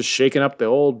 Maybe it's just shaking up the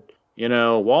old,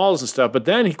 walls and stuff. But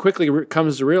then he quickly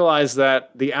comes to realize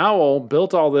that the owl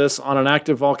built all this on an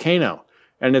active volcano.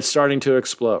 And it's starting to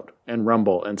explode and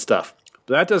rumble and stuff.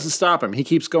 But that doesn't stop him. He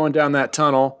keeps going down that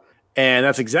tunnel. And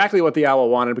that's exactly what the owl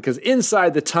wanted, because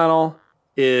inside the tunnel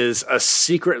is a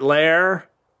secret lair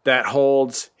that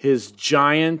holds his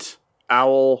giant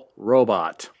owl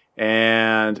robot.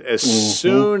 And as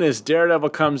soon as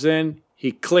Daredevil comes in,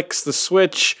 he clicks the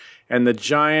switch, and the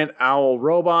giant owl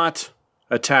robot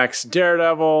attacks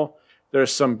Daredevil.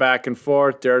 There's some back and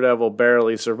forth. Daredevil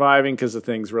barely surviving because the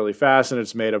thing's really fast and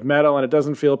it's made of metal and it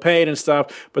doesn't feel pain and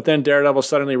stuff. But then Daredevil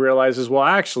suddenly realizes, well,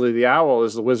 actually, the owl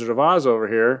is the Wizard of Oz over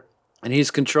here, and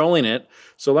he's controlling it.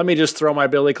 So let me just throw my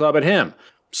billy club at him.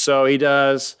 So he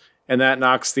does, and that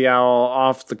knocks the owl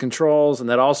off the controls, and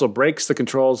that also breaks the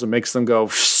controls and makes them go,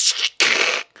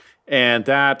 and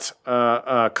that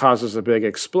causes a big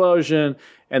explosion,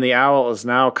 and the owl is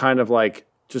now kind of like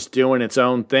just doing its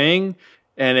own thing,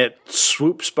 and it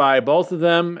swoops by both of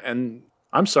them, and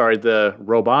the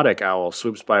robotic owl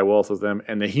swoops by both of them,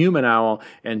 and the human owl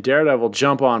and Daredevil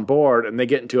jump on board, and they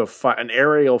get into an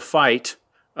aerial fight,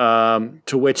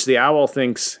 to which the owl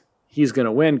thinks he's going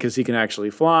to win because he can actually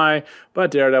fly,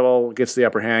 but Daredevil gets the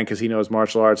upper hand because he knows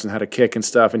martial arts and how to kick and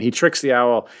stuff, and he tricks the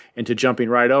owl into jumping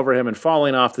right over him and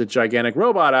falling off the gigantic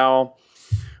robot owl.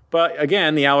 But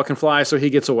again, the owl can fly, so he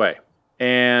gets away.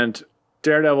 And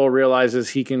Daredevil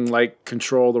realizes he can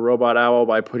control the robot owl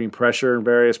by putting pressure in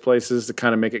various places to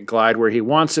kind of make it glide where he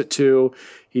wants it to.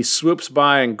 He swoops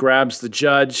by and grabs the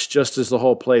judge just as the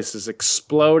whole place is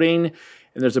exploding,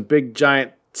 and there's a big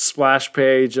giant splash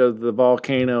page of the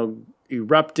volcano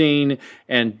erupting,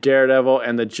 and Daredevil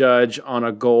and the judge on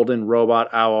a golden robot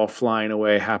owl flying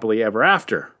away happily ever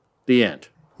after. The end.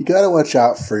 You gotta watch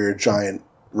out for your giant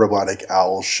robotic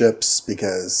owl ships,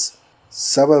 because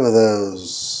some of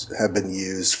those have been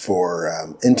used for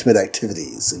intimate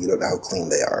activities, and you don't know how clean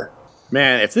they are.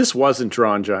 Man, if this wasn't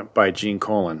drawn by Gene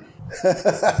Colan,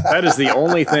 that is the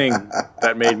only thing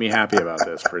that made me happy about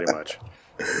this, pretty much.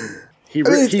 He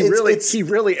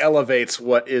really elevates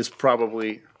what is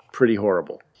probably pretty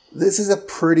horrible. This is a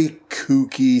pretty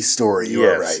kooky story.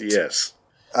 You're right. Yes.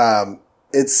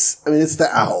 It's the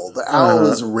owl. The owl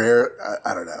is rare.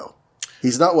 I don't know.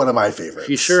 He's not one of my favorites.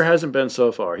 He sure hasn't been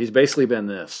so far. He's basically been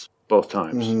this both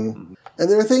times. Mm-hmm. And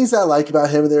there are things that I like about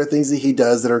him, and there are things that he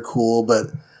does that are cool. But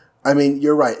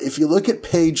you're right. If you look at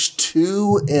page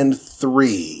 2 and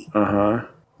 3,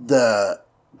 the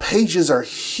pages are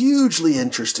hugely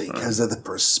interesting because of the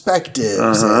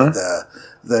perspectives and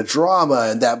the drama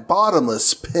and that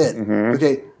bottomless pit.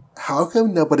 Okay, how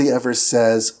come nobody ever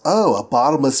says, oh, a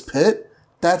bottomless pit?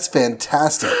 That's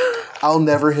fantastic. I'll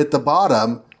never hit the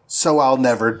bottom, so I'll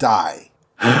never die.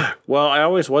 Well, I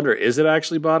always wonder, is it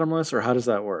actually bottomless, or how does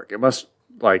that work? It must,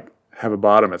 have a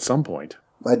bottom at some point.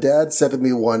 My dad said to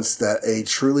me once that a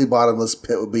truly bottomless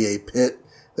pit would be a pit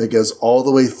that goes all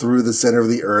the way through the center of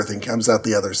the earth and comes out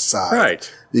the other side.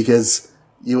 Right. Because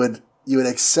you would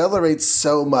accelerate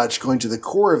so much going to the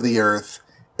core of the earth,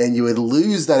 and you would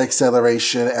lose that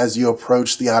acceleration as you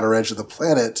approach the outer edge of the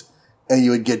planet, and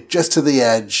you would get just to the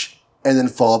edge and then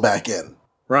fall back in.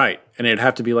 Right. And it'd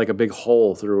have to be like a big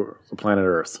hole through the planet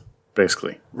Earth,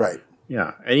 basically. Right.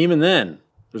 Yeah. And even then,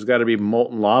 there's got to be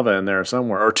molten lava in there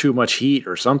somewhere, or too much heat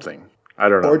or something. I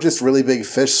don't know. Or just really big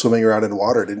fish swimming around in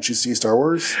water. Didn't you see Star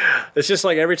Wars? It's just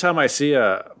like every time I see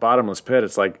a bottomless pit,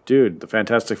 it's like, dude, the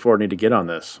Fantastic Four need to get on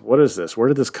this. What is this? Where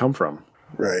did this come from?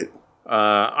 Right.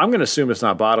 I'm going to assume it's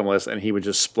not bottomless, and he would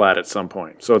just splat at some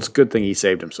point. So it's a good thing he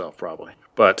saved himself, probably.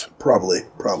 But Probably.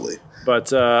 But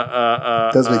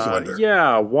does make you wonder.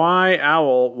 Yeah, why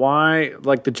owl? Why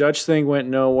the judge thing went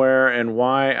nowhere, and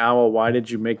why owl? Why did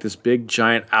you make this big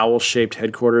giant owl-shaped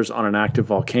headquarters on an active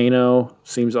volcano?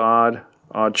 Seems odd.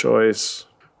 Odd choice.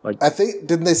 I think,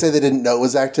 didn't they say they didn't know it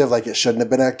was active? It shouldn't have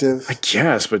been active? I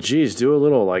guess, but geez, do a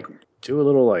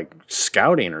little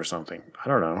scouting or something. I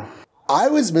don't know. I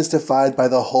was mystified by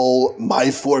the whole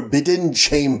my forbidden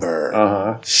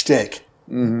chamber shtick.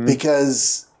 Mm-hmm.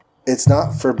 Because it's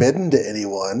not forbidden to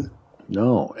anyone.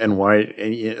 No. And why?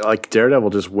 Daredevil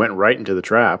just went right into the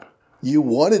trap. You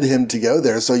wanted him to go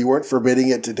there, so you weren't forbidding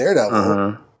it to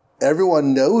Daredevil.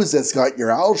 Everyone knows it's got your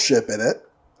owl ship in it.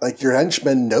 Your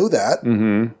henchmen know that.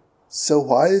 Mm-hmm. So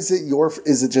why is it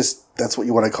is it just, that's what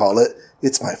you want to call it?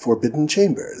 It's my forbidden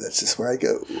chamber. That's just where I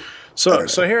go. So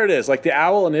here it is. Like the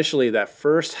Owl initially, that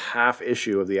first half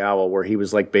issue of the Owl where he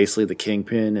was like basically the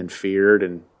kingpin and feared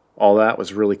and all that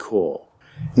was really cool.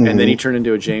 Mm-hmm. And then he turned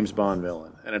into a James Bond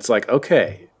villain. And it's like,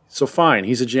 okay, so fine,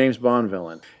 he's a James Bond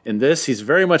villain. In this, he's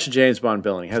very much a James Bond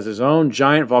villain. He has his own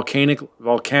giant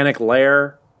volcanic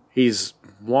lair. He's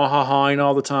wahahaing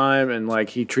all the time, and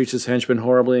like he treats his henchmen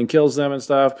horribly and kills them and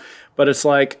stuff. But it's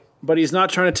like, but he's not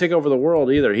trying to take over the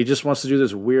world either. He just wants to do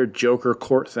this weird Joker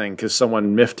court thing because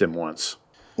someone miffed him once.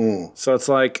 So it's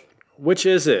like, which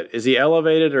is it? Is he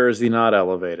elevated or is he not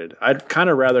elevated? I'd kind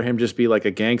of rather him just be like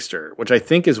a gangster, which I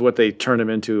think is what they turned him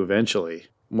into eventually.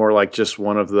 More like just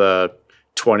one of the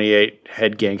 28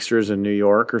 head gangsters in New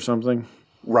York or something.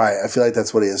 Right. I feel like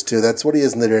that's what he is too. That's what he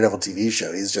is in the Daredevil TV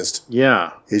show. He's just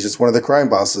one of the crime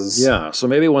bosses. Yeah. So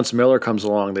maybe once Miller comes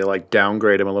along, they like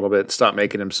downgrade him a little bit, stop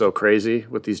making him so crazy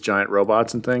with these giant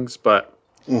robots and things. But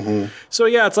so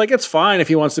yeah, it's like it's fine if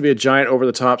he wants to be a giant over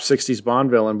the top 60s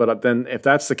Bond villain. But then if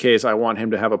that's the case, I want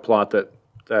him to have a plot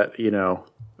that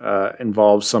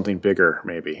involves something bigger,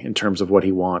 maybe in terms of what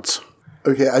he wants.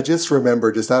 Okay. I just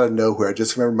remember, just out of nowhere, I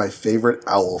just remember my favorite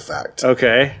Owl fact.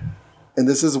 Okay. And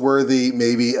this is worthy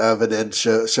maybe of an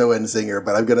show end singer,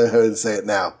 but I'm going to go ahead and say it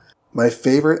now. My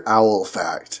favorite Owl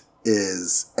fact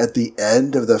is at the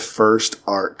end of the first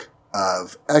arc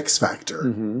of X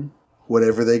Factor,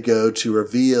 whenever they go to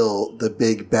reveal the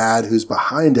big bad who's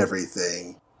behind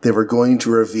everything, they were going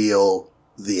to reveal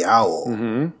the Owl.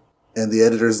 And the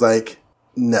editor's like,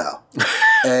 no.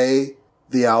 A,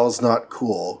 the Owl's not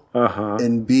cool.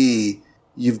 And B,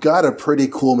 you've got a pretty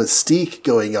cool mystique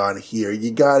going on here.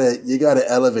 You gotta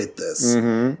elevate this.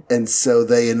 And so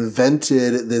they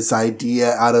invented this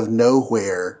idea out of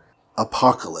nowhere,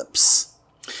 Apocalypse.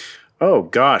 Oh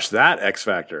gosh, that X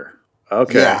Factor.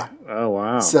 Okay. Yeah. Oh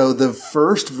wow. So the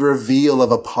first reveal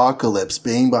of Apocalypse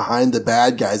being behind the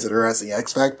bad guys that are harassing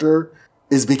X Factor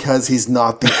is because he's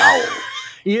not the Owl.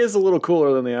 He is a little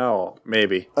cooler than the Owl,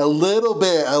 maybe. A little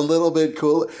bit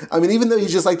cool. I mean, even though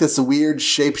he's just like this weird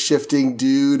shape-shifting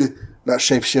dude, not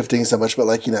shape-shifting so much, but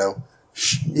like,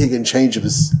 he can change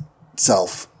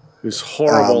himself. Who's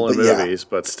horrible in movies,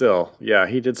 but still, yeah,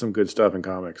 he did some good stuff in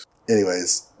comics.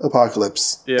 Anyways,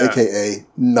 Apocalypse, a.k.a.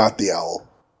 not the Owl.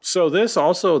 So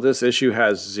this issue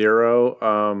has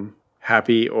 0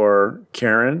 Happy or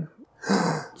Karen.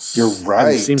 You're right.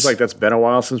 And it seems like that's been a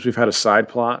while since we've had a side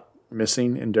plot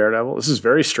missing in Daredevil. This is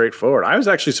very straightforward. I was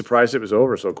actually surprised it was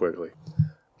over so quickly.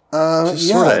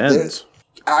 Sort of ends.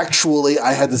 Actually,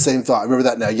 I had the same thought. I remember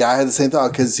that now. Yeah, I had the same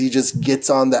thought because he just gets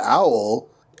on the Owl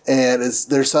and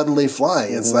they're suddenly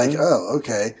flying. It's like, oh,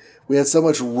 okay. We had so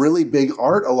much really big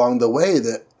art along the way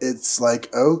that it's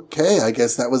like, okay, I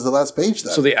guess that was the last page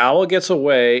then. So the Owl gets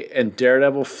away and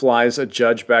Daredevil flies a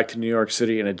judge back to New York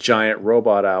City in a giant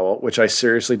robot owl, which I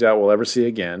seriously doubt we'll ever see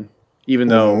again, even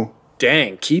though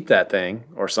dang, keep that thing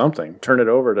or something. Turn it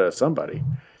over to somebody.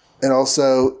 And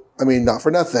also, I mean, not for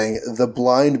nothing, the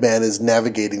blind man is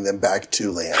navigating them back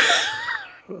to land.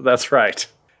 That's right.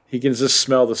 He can just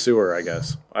smell the sewer, I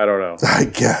guess. I don't know. I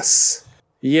guess.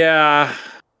 Yeah,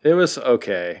 it was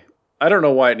okay. I don't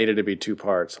know why it needed to be 2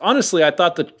 parts. Honestly, I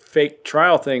thought the fake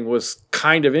trial thing was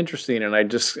kind of interesting, and I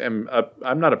just I'm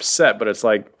not upset, but it's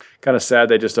like kind of sad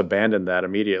they just abandoned that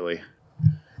immediately.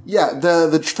 Yeah,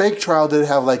 the fake trial did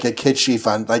have like a kitschy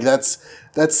fun. Like that's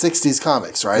 60s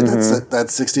comics, right?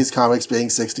 That's 60s comics being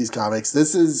 60s comics.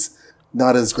 This is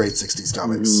not as great 60s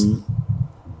comics.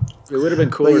 It would have been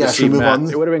cooler to see Matt.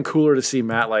 It would have been cooler to see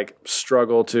Matt like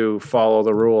struggle to follow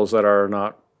the rules that are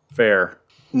not fair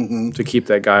to keep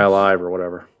that guy alive or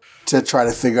whatever. To try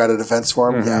to figure out a defense for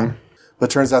him, yeah.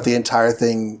 But turns out the entire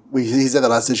thing, he said the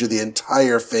last issue, the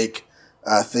entire fake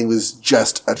thing was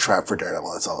just a trap for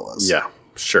Daredevil. That's all it was. Yeah.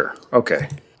 Sure. Okay.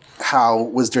 How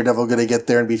was Daredevil going to get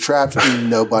there and be trapped?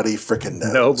 Nobody freaking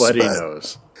knows. Nobody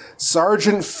knows.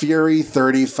 Sergeant Fury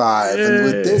 35. Yay. And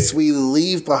with this, we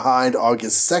leave behind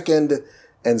August 2nd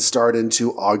and start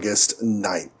into August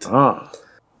 9th.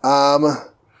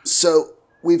 So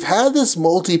we've had this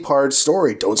multi-part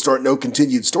story. Don't start no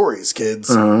continued stories, kids.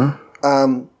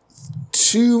 2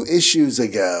 issues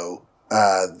ago,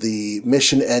 the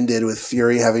mission ended with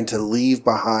Fury having to leave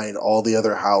behind all the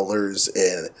other Howlers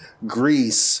in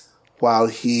Greece while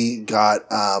he got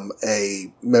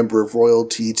a member of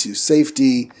royalty to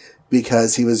safety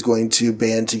because he was going to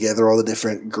band together all the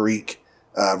different Greek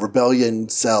rebellion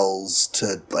cells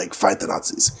to like fight the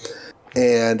Nazis.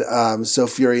 And so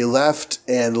Fury left,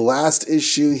 and last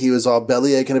issue he was all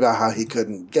bellyaching about how he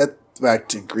couldn't get back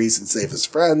to Greece and save his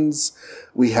friends.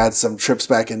 We had some trips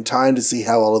back in time to see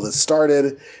how all of this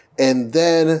started. And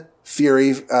then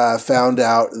Fury found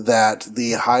out that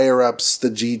the higher-ups, the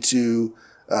G2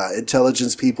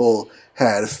 intelligence people,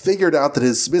 had figured out that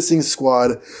his missing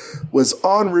squad was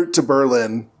en route to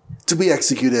Berlin to be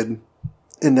executed.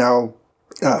 And now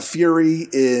Fury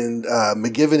and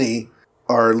McGivney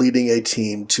are leading a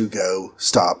team to go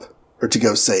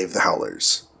save the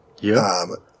Howlers. Yeah.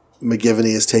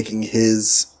 McGivney is taking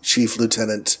his chief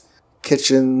lieutenant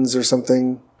Kitchens or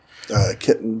something.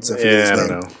 Kittens, I forget his name. I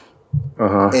don't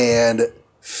know. And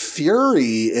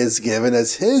Fury is given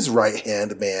as his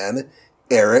right-hand man,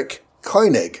 Erich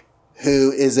Koenig,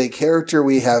 who is a character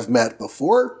we have met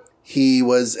before. He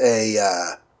was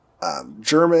a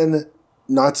German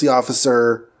Nazi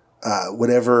officer.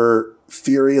 Whenever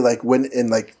Fury went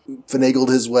and finagled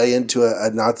his way into a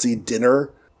Nazi dinner,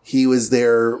 he was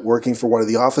there working for one of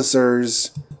the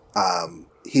officers.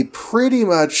 He pretty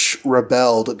much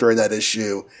rebelled during that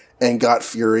issue and got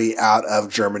Fury out of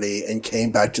Germany and came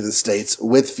back to the States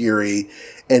with Fury.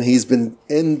 And he's been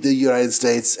in the United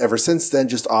States ever since then,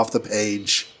 just off the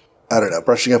page. I don't know,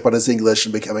 brushing up on his English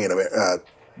and becoming a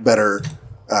better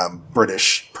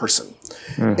British person.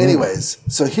 Mm-hmm. Anyways,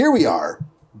 so here we are.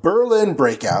 Berlin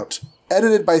Breakout,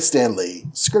 edited by Stan Lee,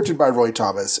 scripted by Roy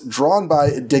Thomas, drawn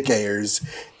by Dick Ayers,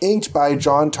 inked by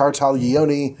John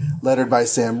Tartaglione, lettered by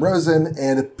Sam Rosen,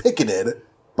 and picketed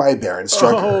by Baron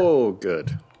Strucker. Oh,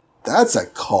 good. That's a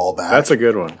callback. That's a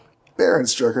good one. Baron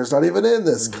Strucker's not even in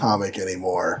this comic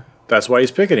anymore. That's why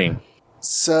he's picketing.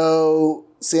 So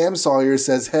Sam Sawyer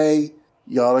says, hey,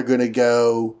 y'all are going to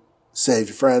go save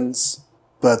your friends,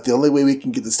 but the only way we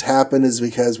can get this to happen is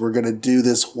because we're going to do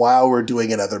this while we're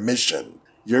doing another mission.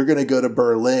 You're going to go to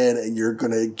Berlin and you're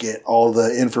going to get all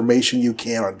the information you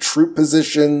can on troop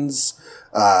positions,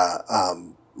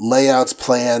 layouts,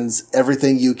 plans,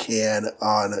 everything you can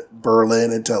on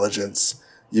Berlin intelligence.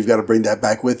 You've got to bring that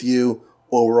back with you,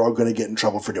 or we're all going to get in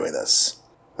trouble for doing this.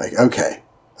 Okay.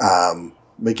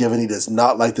 McGivney does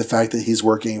not like the fact that he's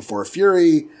working for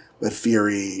Fury, but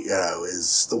Fury,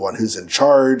 is the one who's in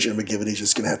charge, and McGivney's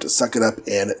just going to have to suck it up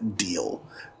and deal.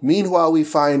 Meanwhile, we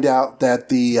find out that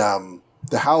the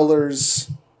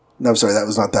Howlers... No, I'm sorry, that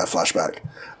was not that flashback.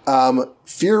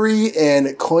 Fury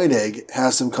and Koenig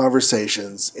have some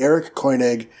conversations. Erich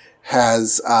Koenig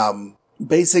has,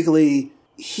 basically,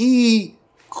 he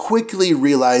quickly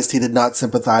realized he did not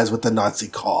sympathize with the Nazi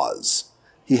cause.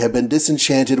 He had been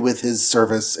disenchanted with his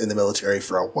service in the military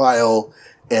for a while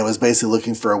and was basically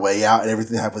looking for a way out, and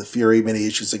everything that happened with Fury many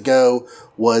issues ago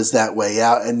was that way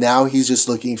out, and now he's just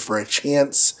looking for a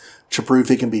chance to prove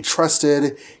he can be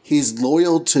trusted. He's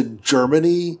loyal to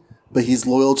Germany, but he's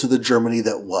loyal to the Germany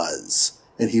that was,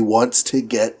 and he wants to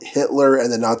get Hitler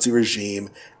and the Nazi regime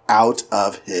out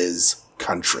of his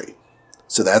country.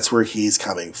 So that's where he's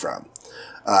coming from.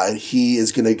 And he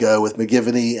is going to go with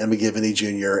McGivney and McGivney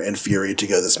Jr. and Fury to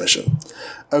go this mission.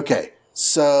 Okay,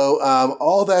 so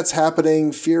all that's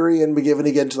happening. Fury and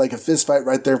McGivney get into a fist fight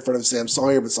right there in front of Sam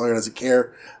Sawyer, but Sawyer doesn't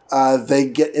care. They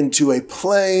get into a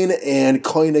plane, and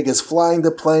Koenig is flying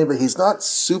the plane, but he's not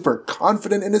super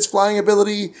confident in his flying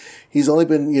ability. He's only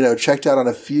been, checked out on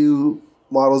a few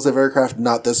models of aircraft,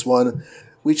 not this one.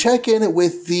 We check in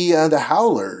with the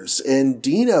Howlers, and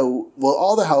Dino,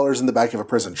 all the Howlers in the back of a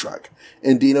prison truck.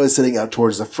 And Dino is sitting out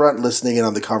towards the front, listening in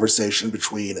on the conversation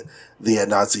between the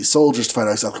Nazi soldiers to find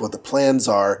out exactly what the plans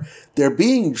are. They're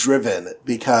being driven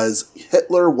because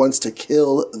Hitler wants to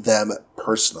kill them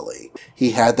personally.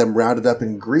 He had them rounded up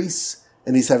in Greece,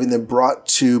 and he's having them brought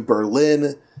to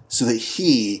Berlin so that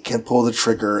he can pull the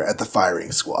trigger at the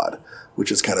firing squad. Which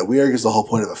is kind of weird because the whole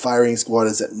point of a firing squad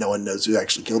is that no one knows who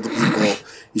actually killed the people. You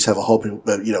just have a whole,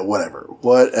 but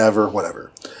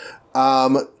whatever.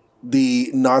 The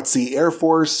Nazi Air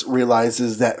Force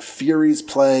realizes that Fury's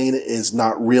plane is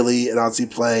not really a Nazi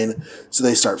plane, so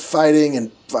they start fighting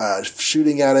and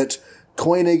shooting at it.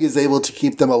 Koenig is able to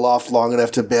keep them aloft long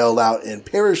enough to bail out in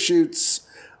parachutes.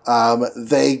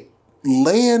 They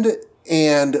land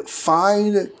and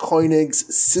find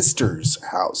Koenig's sister's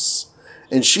house.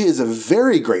 And she is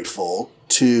very grateful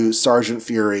to Sergeant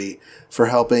Fury for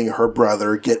helping her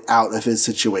brother get out of his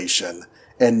situation.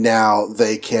 And now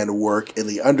they can work in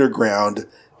the underground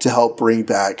to help bring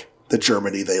back the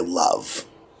Germany they love.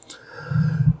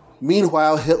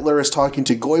 Meanwhile, Hitler is talking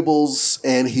to Goebbels,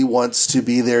 and he wants to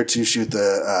be there to shoot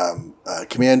the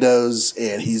commandos.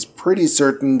 And he's pretty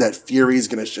certain that Fury is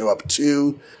going to show up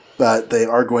too. But they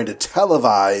are going to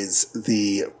televise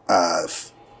the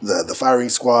firing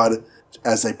squad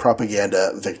as a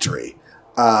propaganda victory.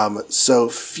 So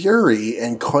Fury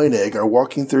and Koenig are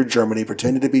walking through Germany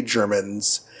pretending to be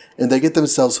Germans, and they get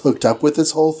themselves hooked up with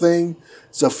this whole thing.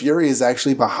 So Fury is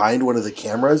actually behind one of the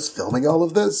cameras filming all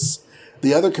of this.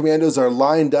 The other commandos are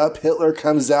lined up. Hitler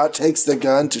comes out, takes the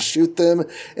gun to shoot them,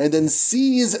 and then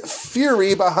sees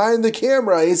Fury behind the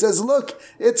camera. He says, "Look,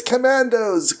 it's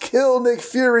commandos! Kill Nick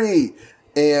Fury!"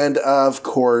 And, of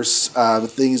course,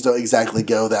 things don't exactly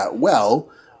go that well.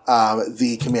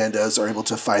 The commandos are able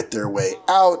to fight their way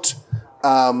out.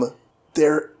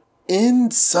 They're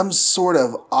in some sort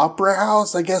of opera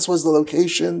house, I guess was the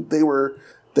location they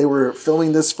were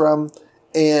filming this from.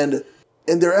 And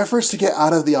in their efforts to get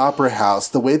out of the opera house,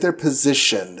 the way they're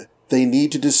positioned, they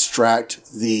need to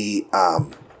distract the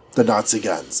Nazi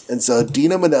guns. And so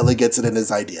Dino Manelli gets it in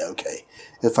his idea. Okay,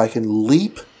 if I can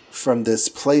leap from this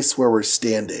place where we're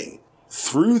standing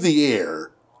through the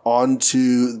air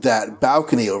onto that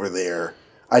balcony over there,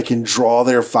 I can draw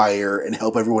their fire and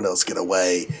help everyone else get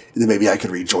away, and then maybe I can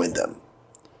rejoin them.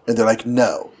 And they're like,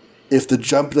 no. If the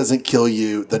jump doesn't kill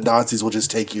you, the Nazis will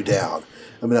just take you down.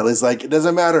 And Manelli's like, it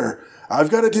doesn't matter. I've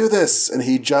got to do this. And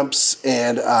he jumps,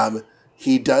 and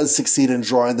he does succeed in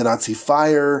drawing the Nazi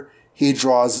fire. He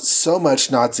draws so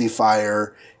much Nazi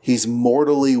fire, he's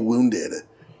mortally wounded.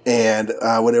 And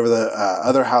whenever the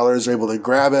other Howlers are able to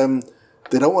grab him,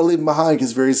 they don't want to leave him behind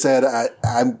because Fury said,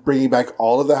 I'm bringing back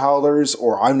all of the Howlers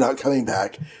or I'm not coming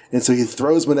back. And so he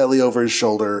throws Manelli over his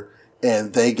shoulder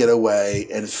and they get away,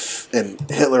 and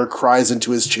Hitler cries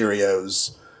into his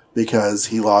Cheerios because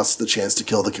he lost the chance to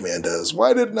kill the commandos.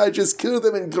 Why didn't I just kill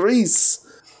them in Greece?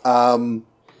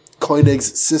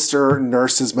 Koenig's sister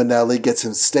nurses Manelli, gets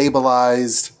him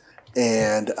stabilized,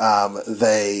 and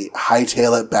they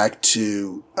hightail it back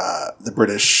to the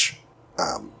British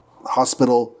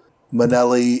hospital.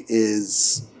 Manelli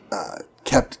is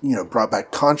brought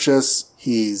back conscious.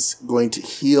 He's going to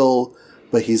heal,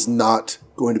 but he's not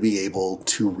going to be able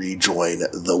to rejoin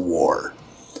the war.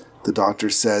 The doctor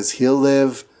says he'll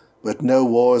live, but no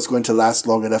war is going to last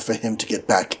long enough for him to get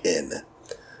back in.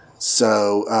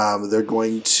 So they're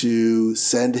going to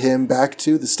send him back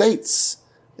to the States,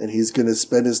 and he's going to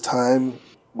spend his time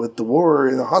with the war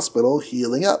in the hospital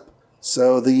healing up.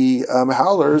 So the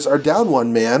Howlers are down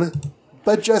one man,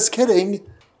 but just kidding,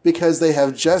 because they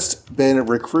have just been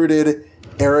recruited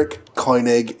Erich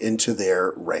Koenig into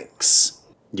their ranks.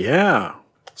 Yeah.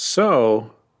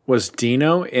 So, was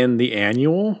Dino in the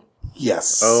annual?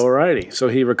 Yes. Alrighty. So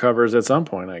he recovers at some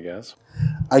point, I guess.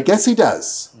 I guess he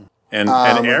does. And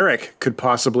Eric could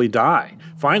possibly die.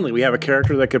 Finally, we have a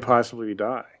character that could possibly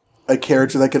die. A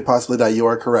character that could possibly die. You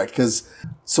are correct.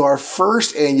 So our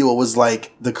first annual was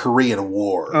like the Korean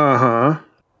War. Uh-huh.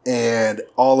 And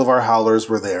all of our Howlers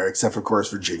were there, except for, of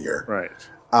course, Virginia. Right.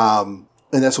 And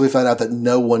that's when we found out that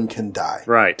no one can die.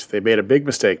 Right. They made a big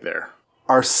mistake there.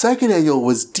 Our second annual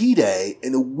was D-Day,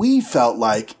 and we felt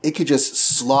like it could just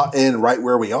slot in right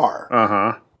where we are.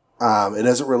 Uh-huh. It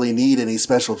doesn't really need any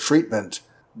special treatment,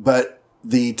 but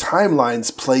the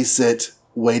timelines place it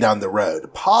way down the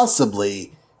road,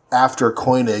 possibly after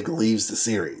Koenig leaves the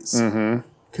series.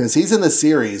 Because he's in the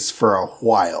series for a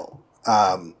while.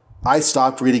 I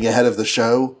stopped reading ahead of the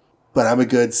show, but I'm a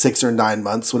good 6 or 9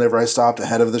 months whenever I stopped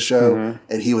ahead of the show,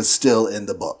 and he was still in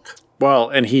the book. Well,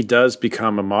 and he does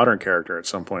become a modern character at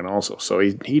some point also, so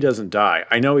he doesn't die.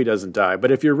 I know he doesn't die, but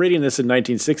if you're reading this in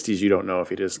 1960s, you don't know if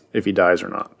he dies or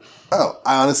not. Oh,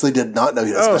 I honestly did not know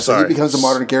he does. Oh, so he becomes a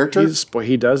modern character?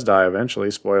 He does die eventually,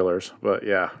 spoilers, but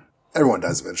yeah. Everyone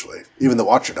dies eventually. Even the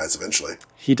Watcher dies eventually.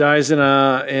 He dies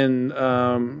like when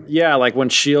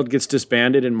S.H.I.E.L.D. gets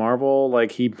disbanded in Marvel,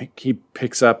 like he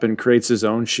picks up and creates his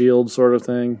own S.H.I.E.L.D. sort of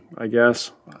thing, I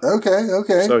guess.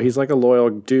 Okay. So he's like a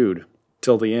loyal dude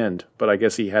till the end, but I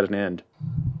guess he had an end.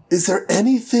 Is there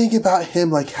anything about him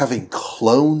like having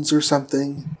clones or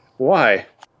something? Why?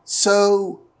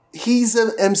 So he's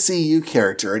an MCU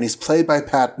character, and he's played by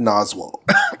Patton Oswalt.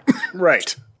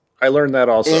 Right. I learned that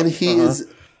also. And he is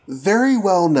very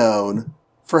well known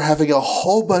for having a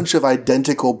whole bunch of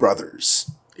identical brothers.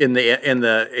 In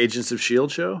the Agents of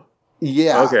S.H.I.E.L.D. show?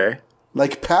 Yeah. Okay.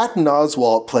 Like Patton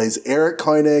Oswalt plays Erich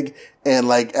Koenig and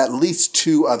like at least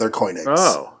 2 other Koenigs.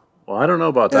 Oh. Well, I don't know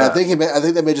about that. And I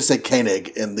think they may just say Koenig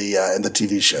in the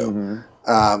TV show.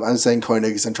 I'm saying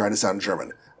Koenig because I'm trying to sound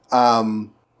German.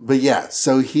 But yeah,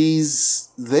 so he's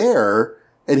there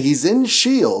and he's in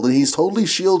S.H.I.E.L.D. and he's totally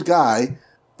S.H.I.E.L.D. guy.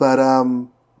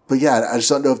 But yeah, I just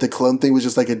don't know if the clone thing was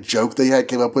just like a joke they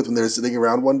came up with when they were sitting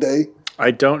around one day.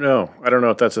 I don't know. I don't know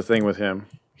if that's a thing with him.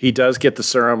 He does get the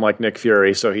serum like Nick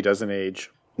Fury, so he doesn't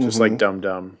age. Just like Dum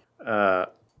Dum.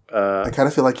 I kind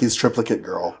of feel like he's Triplicate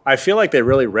Girl. I feel like they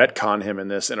really retcon him in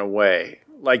this in a way.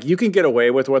 Like, you can get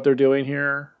away with what they're doing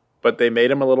here, but they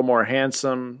made him a little more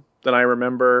handsome than I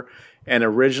remember. And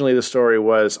originally the story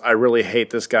was, I really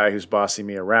hate this guy who's bossing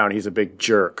me around. He's a big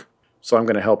jerk. So I'm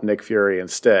going to help Nick Fury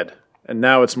instead. And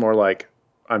now it's more like,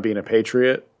 I'm being a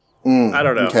patriot. I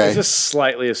don't know. Okay. It's just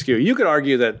slightly askew. You could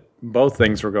argue that both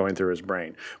things were going through his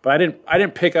brain, but I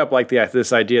didn't pick up like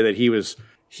this idea that he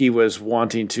was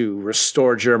wanting to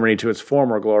restore Germany to its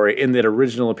former glory in that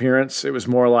original appearance. It was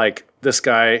more like, this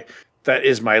guy that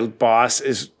is my boss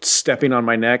is stepping on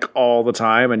my neck all the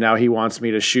time, and now he wants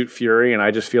me to shoot Fury, and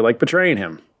I just feel like betraying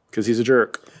him because he's a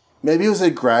jerk. Maybe it was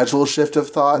a gradual shift of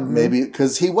thought. Maybe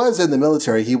because he was in the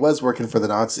military, he was working for the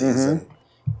Nazis, and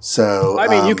so I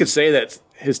mean, you could say that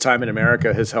his time in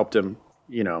America has helped him,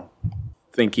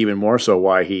 think even more so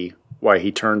why he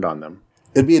turned on them.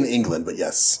 It'd be in England, but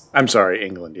yes. I'm sorry,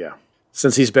 England, yeah.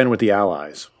 Since he's been with the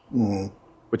Allies,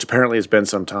 which apparently has been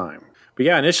some time. But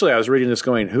yeah, initially I was reading this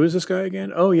going, who is this guy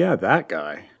again? Oh yeah, that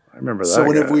guy. I remember that So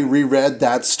whenever guy. we reread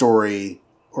that story,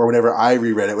 or whenever I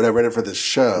reread it, when I read it for this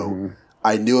show,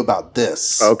 I knew about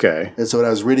this. Okay. And so when I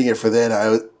was reading it for then,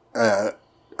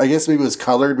 I guess maybe it was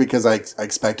colored because I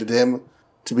expected him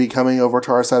to be coming over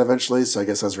to our side eventually. So I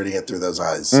guess I was reading it through those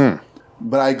eyes.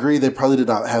 But I agree, they probably did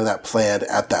not have that planned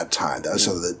at that time. That was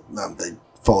something that they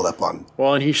followed up on.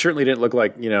 Well, and he certainly didn't look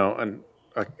like,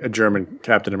 a German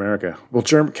Captain America. Well,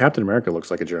 Captain America looks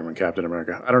like a German Captain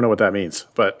America. I don't know what that means,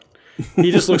 but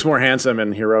he just looks more handsome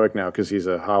and heroic now because he's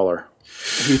a howler.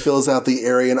 He fills out the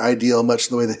Aryan ideal much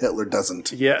the way that Hitler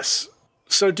doesn't. Yes.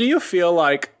 So do you feel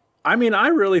like, I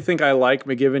really think I like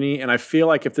McGivney, and I feel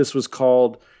like if this was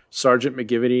called Sergeant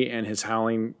McGivney and his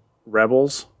Howling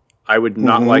Rebels, I would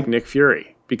not like Nick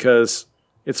Fury because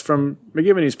it's from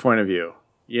McGivney's point of view.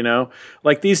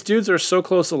 Like, these dudes are so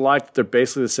close alike that they're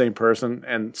basically the same person.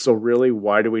 And so really,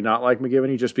 why do we not like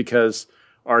McGivney? Just because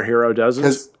our hero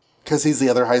doesn't? Because he's the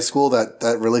other high school that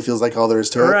really feels like all there is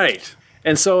to it. Right.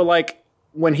 And so, like,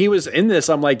 when he was in this,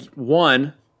 I'm like,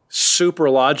 one, super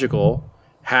logical,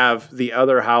 have the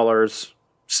other Howlers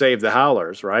save the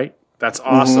Howlers, right? That's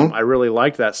awesome. I really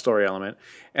liked that story element.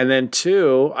 And then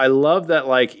two, I love that,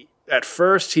 like, at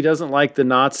first he doesn't like the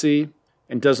Nazi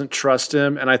and doesn't trust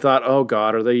him. And I thought, oh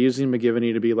God, are they using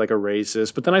McGivney to be like a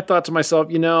racist? But then I thought to myself,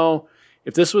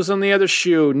 if this was on the other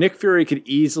shoe, Nick Fury could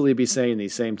easily be saying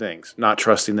these same things, not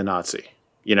trusting the Nazi,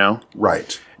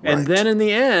 Right. And then in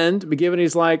the end,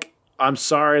 McGivney's like, I'm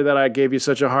sorry that I gave you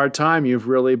such a hard time. You've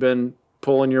really been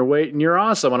pulling your weight and you're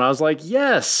awesome. And I was like,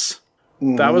 yes,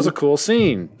 that was a cool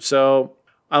scene. So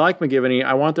I like McGivney.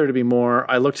 I want there to be more.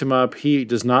 I looked him up. He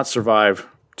does not survive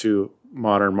to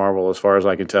modern Marvel as far as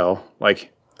I can tell.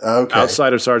 Like,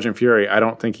 outside of Sergeant Fury, I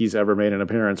don't think he's ever made an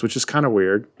appearance, which is kind of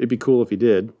weird. It'd be cool if he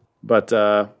did. But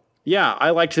yeah, I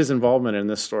liked his involvement in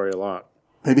this story a lot.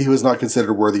 Maybe he was not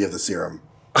considered worthy of the serum.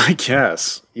 I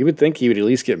guess. You would think he would at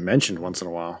least get mentioned once in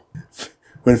a while.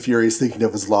 When Fury's thinking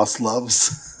of his lost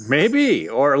loves. Maybe.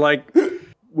 Or like,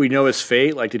 we know his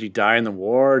fate. Like, did he die in the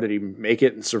war? Did he make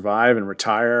it and survive and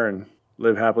retire and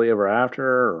live happily ever after?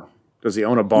 Or does he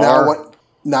own a bar?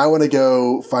 Now I want to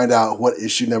go find out what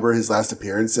issue number his last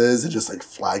appearance is and just like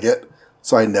flag it.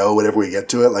 So I know whenever we get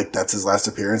to it, like that's his last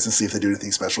appearance and see if they do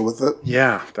anything special with it.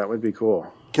 Yeah, that would be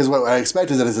cool. Because what I expect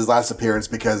is that it's his last appearance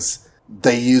because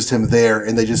they used him there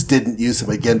and they just didn't use him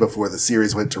again before the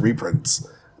series went to reprints.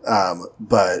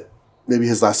 But maybe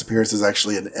his last appearance is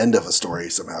actually an end of a story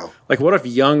somehow. Like, what if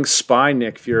young spy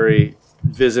Nick Fury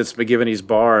visits McGivney's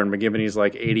bar and McGivney's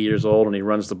like 80 years old and he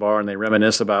runs the bar and they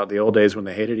reminisce about the old days when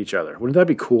they hated each other? Wouldn't that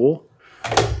be cool?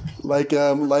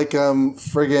 Friggin',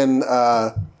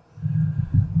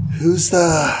 who's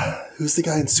the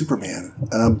guy in Superman?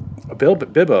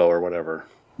 Bibbo or whatever.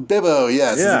 Bibbo,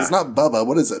 yes. Yeah. It's not Bubba.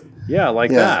 What is it? Yeah,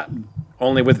 like that.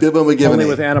 Only with Bibbo McGivney. Only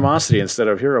with animosity instead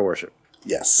of hero worship.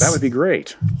 Yes. That would be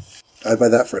great. I'd buy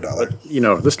that for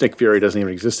 $1. But, this Nick Fury doesn't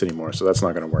even exist anymore, so that's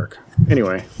not going to work.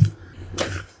 Anyway.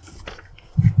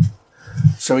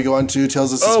 Shall we go on to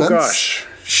Tales of Suspense? Oh, gosh.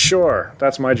 Sure.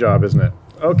 That's my job, isn't it?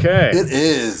 Okay. It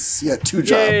is. Yeah, 2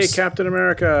 jobs. Yay, Captain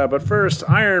America. But first,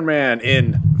 Iron Man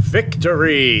in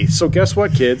victory. So guess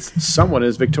what, kids? Someone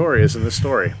is victorious in this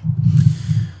story.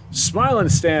 Smilin'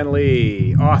 Stan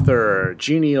Lee, author,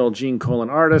 genial Gene Colan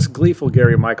artist, gleeful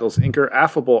Gary Michaels inker,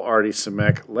 affable Artie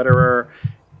Simek letterer,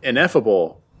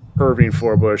 ineffable Irving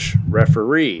Forbush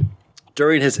referee.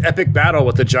 During his epic battle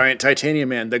with the giant Titanium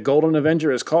Man, the Golden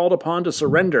Avenger is called upon to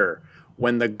surrender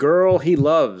when the girl he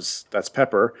loves, that's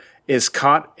Pepper, is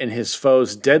caught in his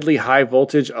foe's deadly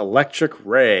high-voltage electric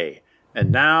ray.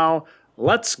 And now,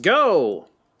 let's go!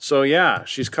 So yeah,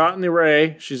 she's caught in the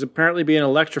ray. She's apparently being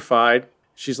electrified.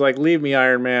 She's like, leave me,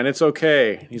 Iron Man. It's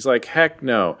okay. He's like, heck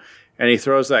no. and he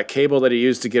throws that cable that he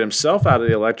used to get himself out of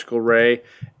the electrical ray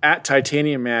at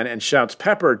Titanium Man and shouts,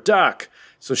 "Pepper, duck!"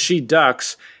 So she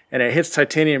ducks, and it hits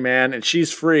Titanium Man, and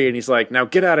she's free, and he's like, "Now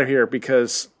get out of here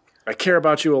because I care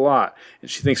about you a lot." And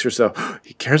she thinks to herself, "Oh,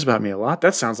 he cares about me a lot?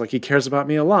 That sounds like he cares about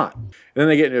me a lot." And then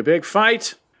they get into a big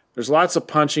fight. There's lots of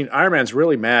punching. Iron Man's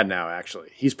really mad now, actually.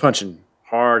 He's punching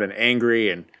hard and angry,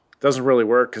 and it doesn't really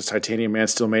work because Titanium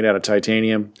Man's still made out of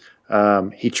titanium.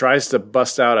 He tries to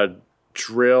bust out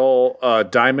a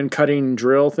diamond cutting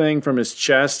drill thing from his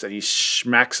chest, and he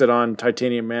smacks it on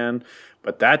Titanium Man,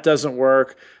 but that doesn't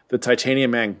work. The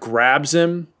Titanium Man grabs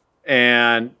him,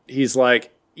 and he's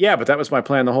like, "Yeah, but that was my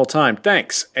plan the whole time.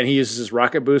 Thanks." And he uses his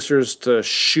rocket boosters to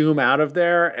shoo him out of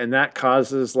there, and that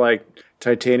causes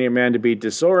Titanium Man to be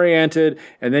disoriented,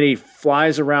 and then he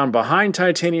flies around behind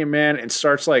Titanium Man and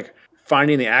starts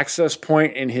finding the access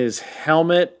point in his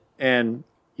helmet and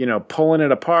pulling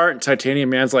it apart. And Titanium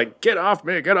Man's like, get off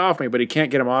me, but he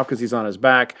can't get him off because he's on his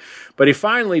back. But he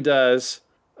finally does.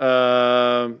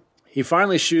 He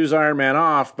finally shoos Iron Man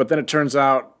off, but then it turns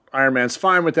out Iron Man's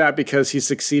fine with that because he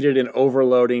succeeded in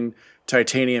overloading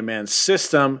Titanium Man's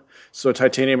system. So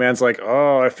Titanium Man's like,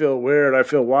 "Oh, I feel weird, I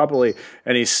feel wobbly."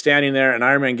 And he's standing there, and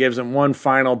Iron Man gives him one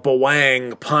final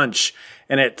bwang punch.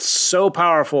 And it's so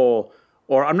powerful,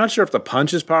 or I'm not sure if the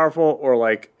punch is powerful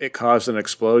or it caused an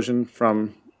explosion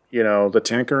from the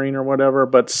tankering or whatever,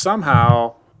 but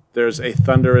somehow there's a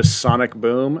thunderous sonic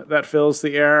boom that fills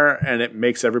the air, and it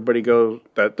makes everybody go,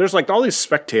 that there's all these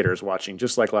spectators watching,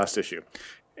 just like last issue.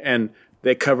 And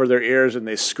they cover their ears and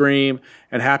they scream,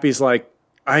 and Happy's like,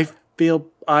 I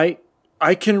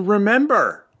can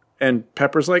remember. And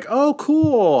Pepper's like, "Oh,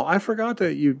 cool. I forgot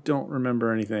that you don't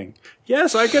remember anything."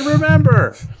 "Yes, I can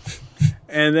remember."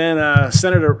 And then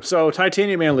so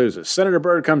Titanium Man loses. Senator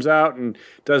Byrd comes out and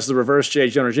does the reverse J.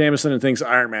 Jonah Jameson and thinks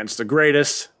Iron Man's the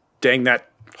greatest. Dang that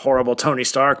horrible Tony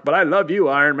Stark, but I love you,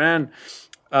 Iron Man.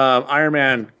 Iron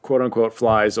Man, quote unquote,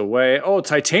 flies away. Oh,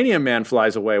 Titanium Man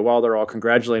flies away while they're all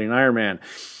congratulating Iron Man.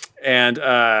 And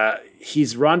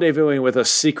he's rendezvousing with a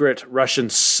secret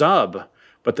Russian sub.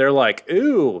 But they're like,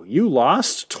 "Ooh, you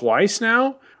lost twice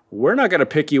now? We're not going to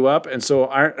pick you up." And so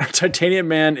Titanium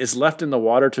Man is left in the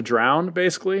water to drown,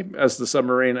 basically, as the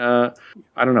submarine, I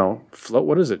don't know,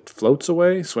 what is it? Floats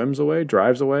away, swims away,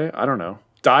 drives away? I don't know.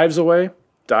 Dives away,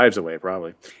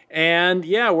 probably. And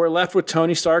yeah, we're left with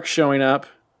Tony Stark showing up,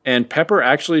 and Pepper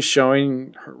actually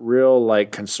showing real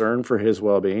concern for his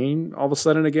well-being all of a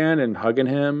sudden again and hugging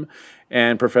him.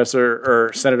 And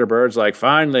Senator Byrd's like,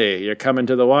 "Finally, you're coming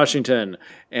to the Washington."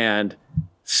 And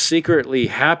secretly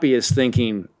Happy is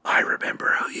thinking, "I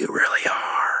remember who you really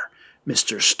are,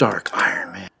 Mr. Stark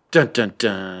Iron Man." Dun dun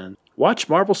dun. Watch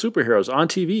Marvel Superheroes on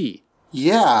TV.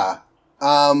 Yeah.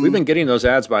 We've been getting those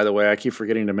ads, by the way. I keep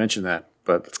forgetting to mention that,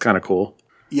 but it's kind of cool.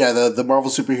 Yeah, the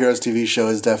Marvel Superheroes TV show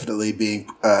is definitely being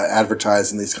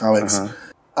advertised in these comics.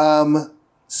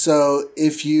 So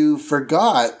if you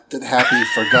forgot that Happy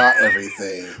forgot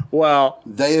everything, well,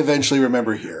 they eventually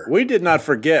remember here. We did not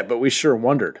forget, but we sure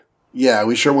wondered. Yeah,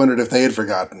 we sure wondered if they had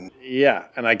forgotten. Yeah,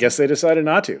 and I guess they decided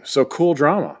not to. So cool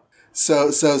drama.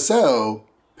 So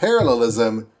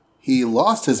parallelism, he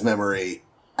lost his memory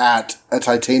at a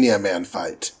Titanium Man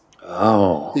fight.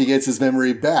 Oh. He gets his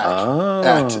memory back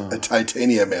at a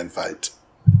Titanium Man fight.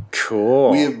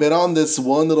 Cool. We have been on this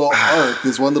one little arc,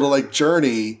 this one little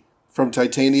journey from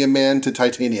Titanium Man to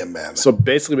Titanium Man. So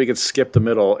basically we could skip the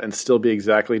middle and still be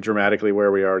exactly dramatically where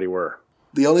we already were.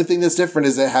 The only thing that's different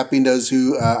is that Happy knows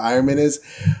who Iron Man is.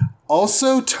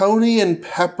 Also, Tony and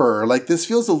Pepper. This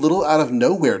feels a little out of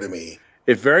nowhere to me.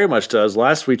 It very much does.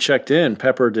 Last we checked in,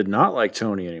 Pepper did not like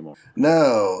Tony anymore.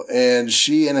 No, and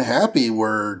she and Happy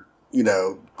were,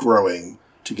 growing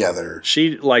together.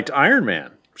 She liked Iron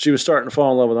Man. She was starting to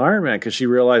fall in love with Iron Man because she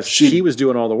realized he was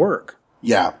doing all the work.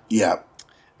 Yeah.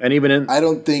 And even I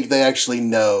don't think they actually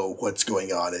know what's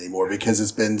going on anymore because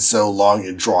it's been so long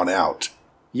and drawn out.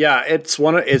 Yeah, it's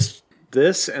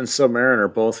this and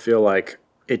Submariner both feel like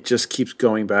it just keeps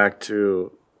going back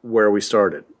to where we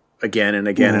started again and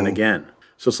again and again.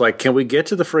 So it's like, can we get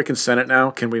to the freaking Senate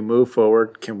now? Can we move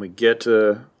forward? Can we get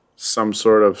to some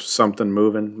sort of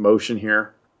motion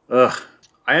here? Ugh.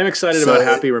 I am excited about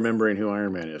Happy remembering who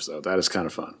Iron Man is, though. That is kind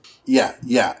of fun. Yeah.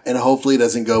 And hopefully it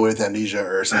doesn't go with amnesia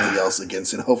or something else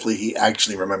against it. Hopefully he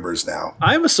actually remembers now.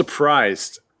 I'm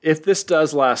surprised if this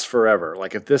does last forever.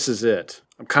 If this is it.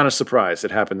 I'm kind of surprised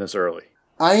it happened this early.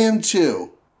 I am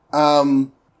too.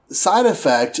 Side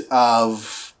effect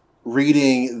of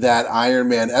reading that Iron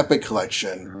Man Epic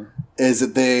Collection is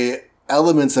that the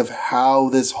elements of how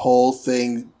this whole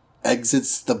thing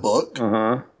exits the book.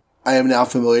 I am now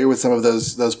familiar with some of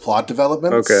those plot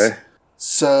developments. Okay.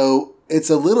 So it's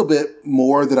a little bit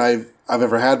more than I've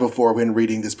ever had before when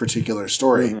reading this particular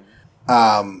story.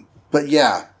 But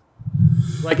yeah.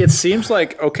 Like, it seems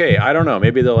like, okay, I don't know,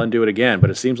 maybe they'll undo it again, but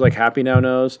it seems like Happy now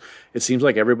knows. It seems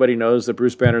like everybody knows that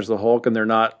Bruce Banner's the Hulk, and they're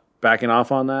not backing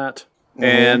off on that.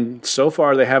 And so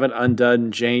far, they haven't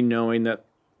undone Jane knowing that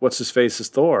what's-his-face is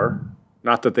Thor.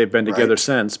 Not that they've been together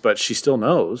since, but she still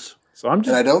knows. So I'm just,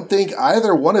 and I don't think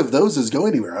either one of those is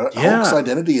going anywhere. Hulk's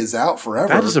identity is out forever.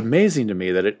 That is amazing to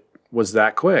me that it was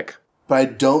that quick. But I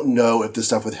don't know if the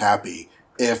stuff with Happy,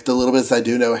 if the little bits I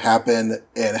do know happen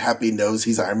and Happy knows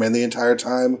he's Iron Man the entire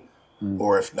time,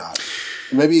 or if not.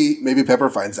 Maybe Pepper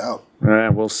finds out.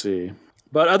 We'll see.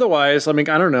 But otherwise, I mean,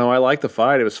 I don't know. I like the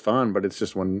fight. It was fun, but it's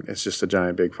just a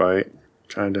giant big fight.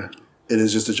 It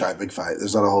is just a giant big fight.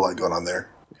 There's not a whole lot going on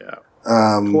there. Yeah.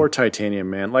 Poor Titanium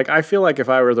Man. Like, I feel like if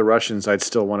I were the Russians, I'd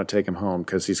still want to take him home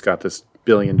because he's got this $1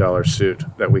 billion suit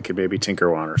that we could maybe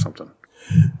tinker on or something.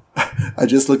 I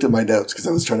just looked at my notes because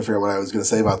I was trying to figure out what I was going to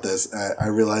say about this. I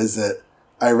realized that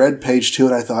I read page 2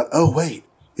 and I thought, oh, wait,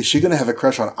 is she going to have a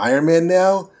crush on Iron Man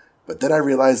now? But then I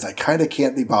realized I kind of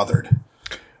can't be bothered.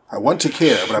 I want to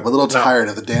care, but I'm a little tired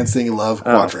of the dancing love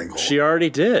quadrangle. She already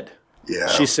did. Yeah.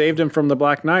 She saved him from the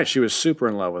Black Knight. She was super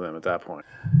in love with him at that point.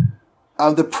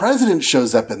 The president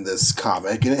shows up in this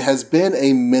comic, and it has been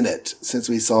a minute since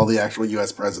we saw the actual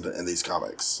U.S. president in these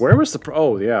comics. Where was the...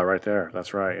 Oh, yeah, right there.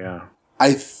 That's right, yeah.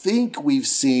 I think we've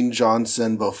seen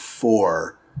Johnson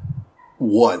before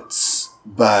once,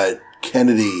 but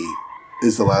Kennedy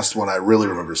is the last one I really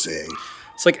remember seeing.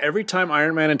 It's like every time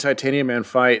Iron Man and Titanium Man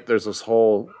fight, there's this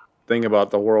whole thing about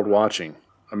the world watching.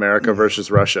 America versus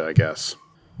Russia, I guess.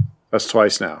 That's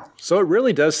twice now. So it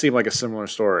really does seem like a similar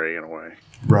story in a way.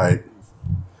 Right.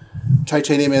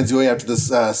 Titanium Man's going after this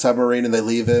submarine and they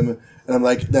leave him. And I'm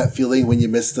like, that feeling when you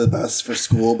miss the bus for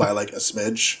school by like a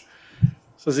smidge.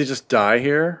 So does he just die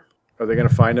here? Are they going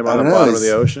to find him on the bottom of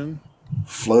the ocean?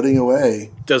 Floating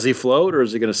away. Does he float or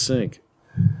is he going to sink?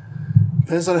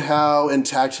 Depends on how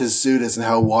intact his suit is and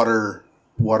how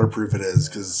waterproof it is.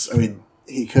 Because, I mean,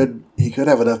 he could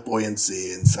have enough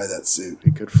buoyancy inside that suit.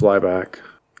 He could fly back.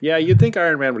 Yeah, you'd think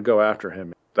Iron Man would go after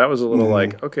him. That was a little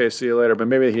like, okay, see you later. But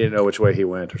maybe he didn't know which way he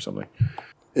went or something.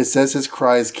 It says his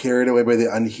cry is carried away by the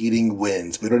unheeding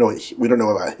winds. We don't know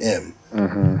about him.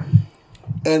 Mm-hmm.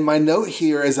 And my note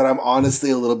here is that I'm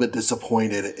honestly a little bit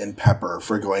disappointed in Pepper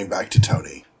for going back to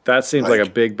Tony. That seems like a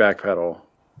big backpedal.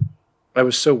 I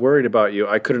was so worried about you.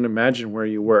 I couldn't imagine where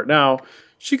you were. Now,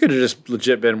 she could have just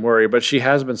legit been worried, but she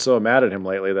has been so mad at him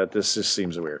lately that this just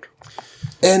seems weird.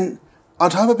 And on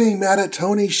top of being mad at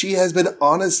Tony, she has been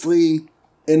honestly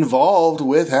involved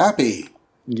with Happy.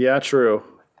 Yeah, true.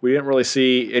 We didn't really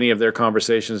see any of their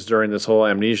conversations during this whole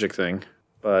amnesic thing,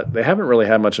 but they haven't really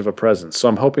had much of a presence. So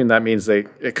I'm hoping that means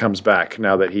it comes back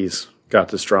now that he's got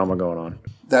this drama going on.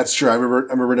 That's true. I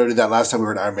remember noting that last time we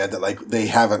were in Iron Man that like they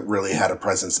haven't really had a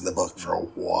presence in the book for a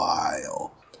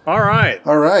while. All right.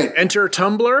 Enter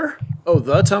Tumblr. Oh,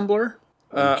 the Tumblr.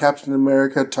 Captain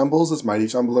America tumbles. It's Mighty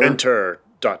Tumblr. Enter ...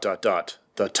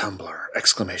 the Tumblr!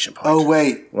 Exclamation point. Oh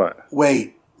wait. What?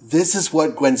 Wait. This is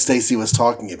what Gwen Stacy was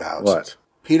talking about. What?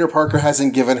 Peter Parker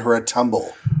hasn't given her a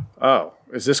tumble. Oh,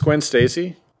 is this Gwen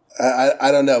Stacy?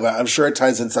 I don't know, but I'm sure it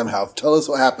ties in somehow. Tell us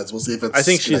what happens. We'll see if it's I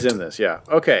think she's in this, yeah.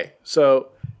 Okay, so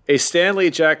a Stan Lee,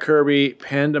 Jack Kirby,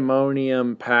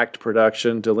 Pandemonium-packed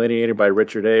production delineated by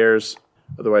Richard Ayers,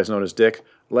 otherwise known as Dick,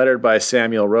 lettered by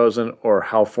Samuel Rosen, or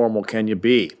How Formal Can You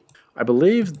Be? I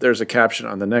believe there's a caption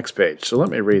on the next page, so let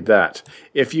me read that.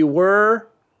 If you were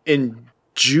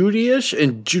judicious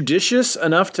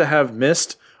enough to have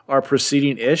missed our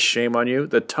preceding ish, shame on you.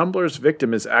 The Tumblr's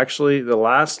victim is actually the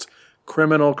last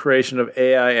criminal creation of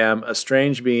AIM, a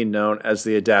strange being known as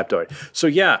the Adaptoid. So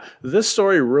yeah, this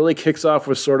story really kicks off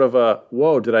with sort of a,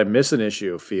 whoa, did I miss an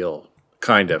issue feel,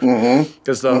 kind of.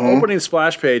 Because the opening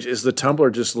splash page is the Tumblr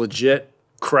just legit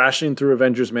crashing through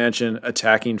Avengers Mansion,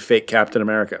 attacking fake Captain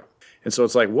America. And so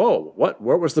it's like, whoa, what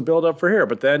was the build-up for here?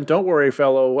 But then, don't worry,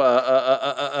 fellow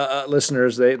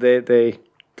listeners, they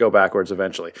go backwards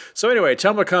eventually. So anyway,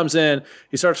 Tumblr comes in,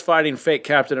 he starts fighting fake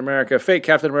Captain America. Fake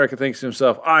Captain America thinks to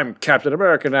himself, I'm Captain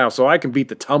America now, so I can beat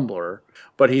the Tumblr.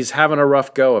 But he's having a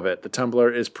rough go of it. The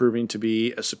Tumblr is proving to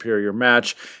be a superior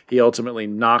match. He ultimately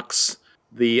knocks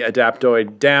the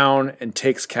Adaptoid down and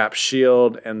takes Cap's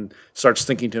shield and starts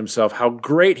thinking to himself how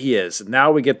great he is. And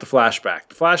now we get the flashback.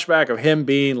 The flashback of him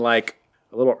being like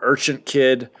a little urchin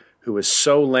kid who was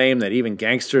so lame that even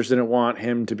gangsters didn't want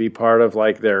him to be part of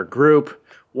like their group.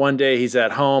 One day he's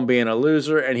at home being a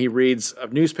loser and he reads a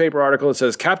newspaper article that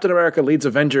says Captain America leads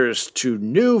Avengers to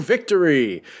new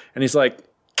victory. And he's like,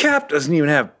 Cap doesn't even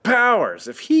have powers.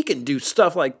 If he can do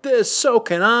stuff like this, so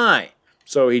can I.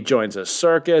 So he joins a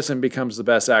circus and becomes the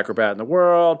best acrobat in the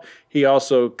world. He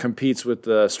also competes with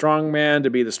the strongman to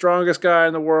be the strongest guy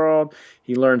in the world.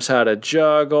 He learns how to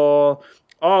juggle,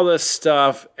 all this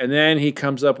stuff. And then he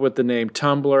comes up with the name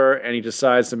Tumbler, and he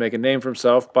decides to make a name for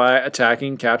himself by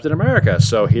attacking Captain America.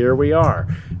 So here we are,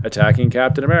 attacking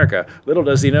Captain America. Little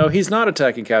does he know, he's not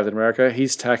attacking Captain America.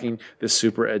 He's attacking this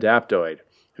super adaptoid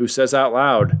who says out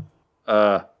loud,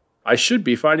 I should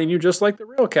be fighting you just like the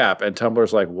real Cap. And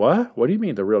Tumbler's like, what? What do you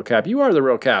mean the real Cap? You are the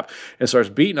real Cap. And starts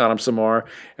beating on him some more.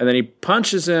 And then he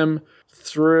punches him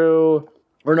through,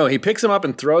 or no, he picks him up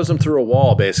and throws him through a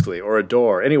wall, basically, or a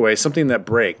door. Anyway, something that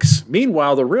breaks.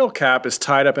 Meanwhile, the real Cap is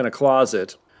tied up in a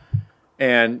closet.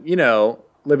 And, you know,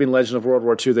 living legend of World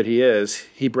War II that he is,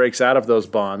 he breaks out of those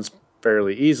bonds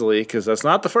fairly easily because that's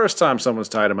not the first time someone's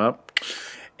tied him up.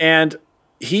 And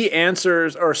he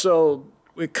answers, or so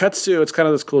it cuts to, it's kind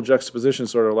of this cool juxtaposition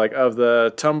sort of like of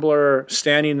the Tumbler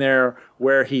standing there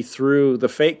where he threw the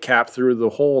fake Cap through the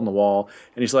hole in the wall.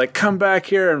 And he's like, come back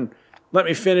here and let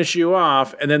me finish you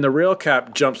off. And then the real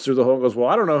Cap jumps through the hole and goes, well,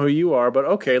 I don't know who you are, but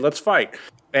okay, let's fight.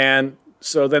 And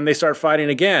so then they start fighting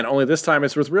again, only this time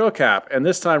it's with real Cap. And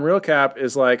this time real Cap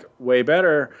is like way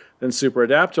better than super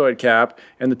adaptoid Cap.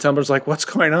 And the Tumbler's like, what's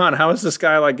going on? How is this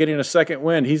guy like getting a second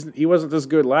wind? He wasn't this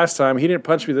good last time. He didn't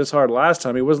punch me this hard last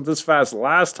time. He wasn't this fast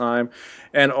last time.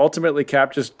 And ultimately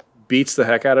Cap just beats the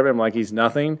heck out of him like he's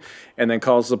nothing and then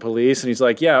calls the police. And he's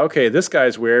like, yeah, okay, this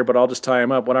guy's weird, but I'll just tie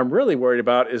him up. What I'm really worried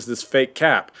about is this fake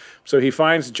Cap. So he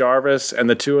finds Jarvis and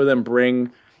the two of them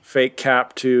bring fake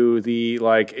Cap to the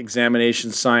like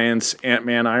examination science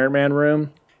Ant-Man Iron Man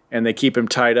room, and they keep him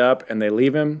tied up and they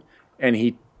leave him,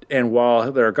 and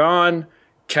while they're gone,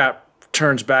 Cap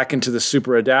turns back into the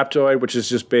super adaptoid, which is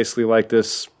just basically like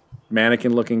this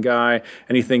mannequin looking guy,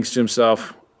 and he thinks to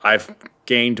himself, I've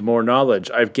gained more knowledge,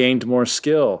 I've gained more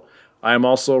skill, I am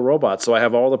also a robot, so I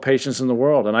have all the patience in the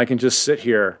world and I can just sit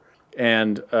here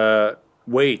and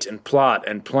wait and plot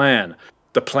and plan.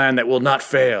 The plan that will not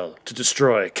fail to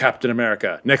destroy Captain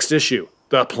America. Next issue,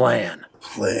 the plan.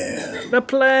 The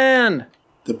plan.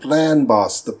 The plan,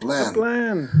 boss. The plan. The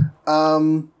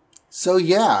plan. So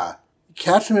yeah,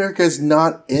 Captain America is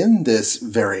not in this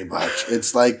very much.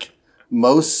 It's like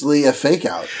mostly a fake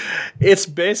out. It's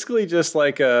basically just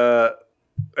like an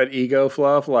ego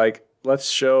fluff. Like, let's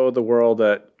show the world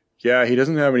that, yeah, he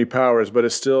doesn't have any powers, but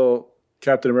it's still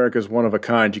Captain America's one of a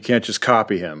kind. You can't just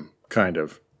copy him, kind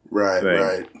of. Right, thing.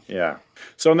 right. Yeah.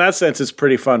 So in that sense, it's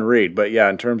pretty fun read. But yeah,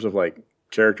 in terms of like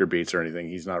character beats or anything,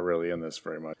 he's not really in this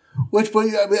very much. Which, but I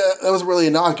mean, that wasn't really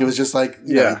a knock. It was just like,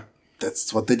 you know,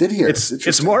 that's what they did here.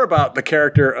 It's more about the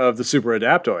character of the super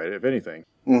adaptoid, if anything.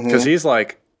 Because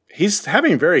he's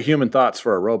having very human thoughts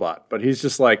for a robot, but he's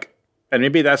just like, and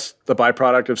maybe that's the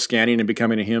byproduct of scanning and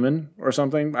becoming a human or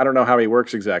something. I don't know how he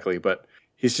works exactly, but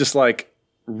he's just like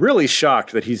really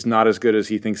shocked that he's not as good as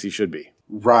he thinks he should be.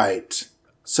 Right.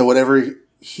 So whatever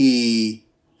he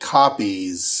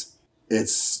copies,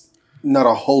 it's not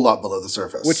a whole lot below the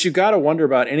surface. Which you got to wonder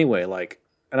about anyway. Like,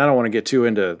 and I don't want to get too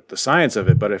into the science of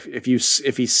it, but if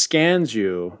he scans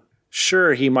you,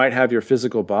 sure, he might have your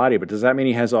physical body, but does that mean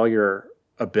he has all your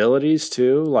abilities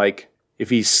too? Like,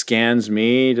 if he scans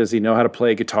me, does he know how to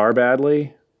play guitar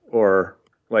badly? Or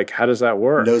like, how does that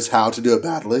work? Knows how to do it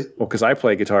badly. Well, because I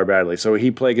play guitar badly. So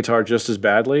he play guitar just as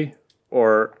badly?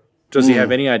 Or does he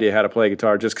have any idea how to play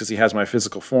guitar just because he has my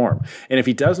physical form? And if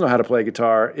he does know how to play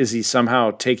guitar, is he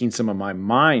somehow taking some of my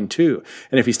mind too?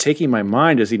 And if he's taking my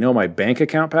mind, does he know my bank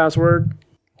account password?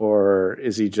 Or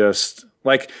is he just,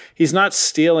 like, he's not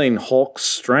stealing Hulk's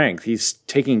strength. He's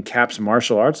taking Cap's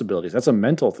martial arts abilities. That's a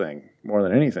mental thing more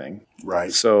than anything.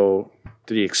 Right. So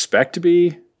did he expect to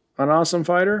be an awesome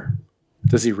fighter?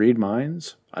 Does he read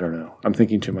minds? I don't know. I'm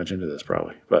thinking too much into this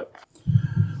probably, but...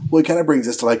 Well, it kind of brings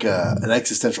us to like an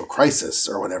existential crisis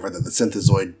or whatever that the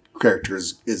Synthezoid character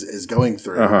is going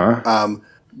through.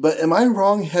 But am I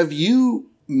wrong? Have you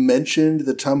mentioned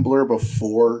the Tumbler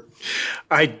before?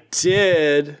 I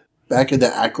did. Back in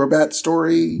the Acrobat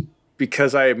story?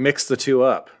 Because I mixed the two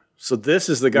up. So this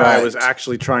is the guy I was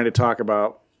actually trying to talk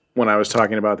about when I was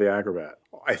talking about the Acrobat,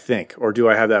 I think. Or do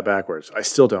I have that backwards? I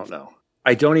still don't know.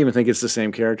 I don't even think it's the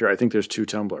same character. I think there's two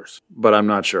Tumblers, but I'm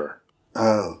not sure.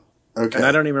 Oh. Okay. And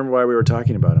I don't even remember why we were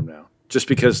talking about him now. Just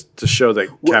because to show that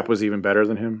Cap was even better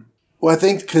than him? Well, I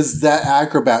think because that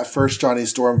Acrobat, first Johnny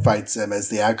Storm fights him as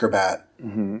the Acrobat,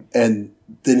 and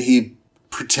then he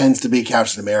pretends to be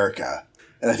Captain America.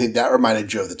 And I think that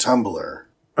reminded you of the Tumbler.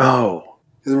 Oh.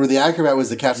 Because remember, the Acrobat was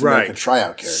the Captain America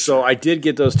tryout character. So I did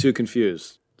get those two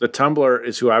confused. The Tumbler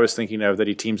is who I was thinking of that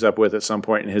he teams up with at some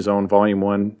point in his own Volume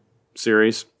 1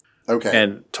 series. Okay.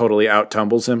 And totally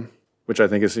out-tumbles him. which I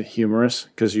think is humorous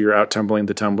because you're out tumbling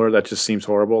the tumbler. That just seems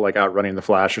horrible, like outrunning the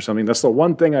Flash or something. That's the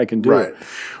one thing I can do. Right.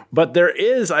 But there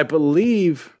is, I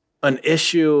believe, an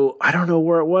issue, I don't know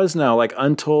where it was now, like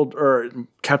Untold or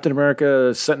Captain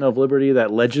America Sentinel of Liberty,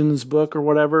 that Legends book or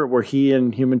whatever, where he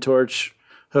and Human Torch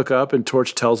hook up and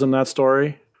Torch tells him that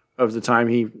story of the time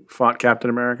he fought Captain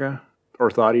America or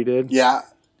thought he did. Yeah,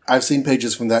 I've seen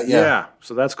pages from that, yeah. Yeah,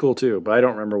 so that's cool too, but I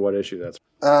don't remember what issue that's.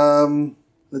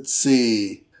 Let's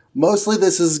see. Mostly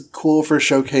this is cool for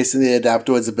showcasing the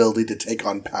Adaptoid's ability to take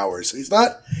on powers. So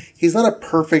he's not a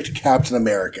perfect Captain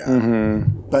America,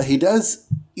 but he does,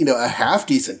 a half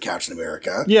decent Captain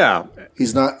America. Yeah.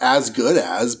 He's not as good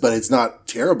as, but it's not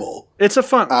terrible. It's a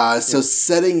fun. So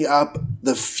setting up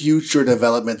the future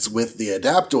developments with the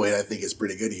Adaptoid, I think, is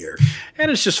pretty good here. And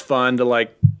it's just fun to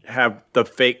like have the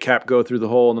fake Cap go through the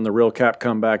hole and then the real Cap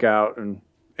come back out and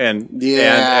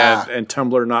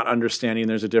Tumbler not understanding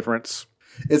there's a difference.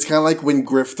 It's kind of like when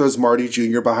Griff throws Marty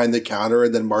Jr. behind the counter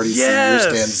and then Marty Sr.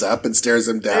 stands up and stares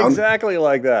him down. Exactly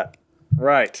like that.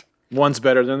 Right. One's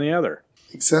better than the other.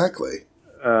 Exactly.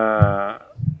 But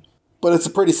it's a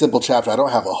pretty simple chapter. I don't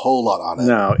have a whole lot on it.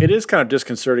 No, it is kind of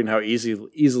disconcerting how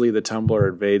easily the Tumbler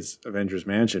invades Avengers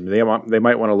Mansion. They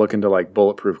might want to look into like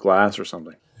bulletproof glass or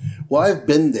something. Well, I've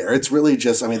been there. It's really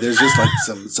just, there's just like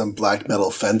some black metal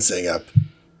fencing up.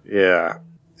 Yeah.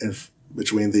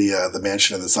 Between the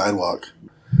mansion and the sidewalk.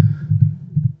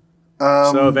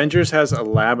 So Avengers has a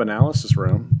lab analysis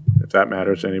room, if that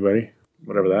matters to anybody,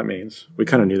 whatever that means. We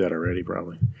kind of knew that already,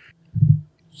 probably.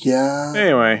 Yeah.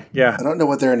 Anyway, yeah. I don't know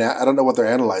what they're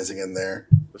analyzing in there.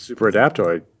 The Super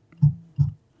Adaptoid.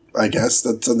 I guess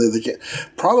that's something they can.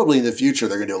 Probably in the future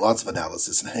they're going to do lots of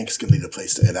analysis, and Hank's going to need a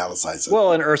place to analyze it.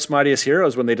 Well, in Earth's Mightiest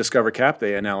Heroes, when they discover Cap,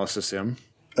 they analysis him.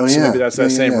 Oh so yeah. Maybe that's that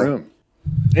same room.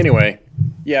 Anyway,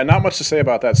 yeah, not much to say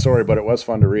about that story, but it was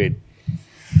fun to read.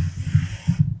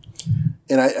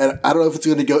 And I don't know if it's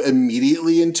going to go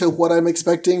immediately into what I'm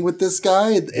expecting with this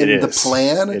guy and the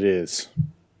plan. It is.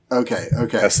 Okay.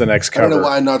 That's the next cover. I don't know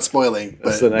why I'm not spoiling,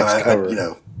 but the next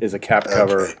cover is a Cap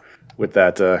cover with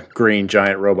that green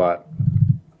giant robot.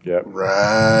 Yep.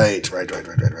 Right.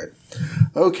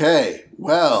 Okay.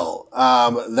 Well,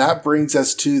 that brings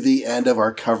us to the end of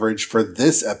our coverage for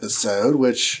this episode,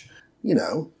 which,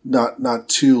 not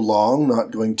too long,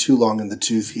 not going too long in the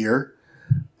tooth here.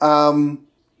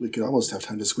 We could almost have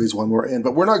time to squeeze one more in,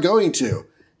 but we're not going to.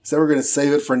 So we're going to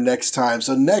save it for next time.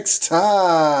 So next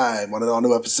time on an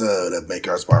all-new episode of Make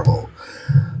Ours Marvel.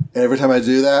 And every time I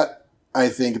do that, I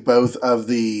think both of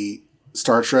the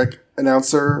Star Trek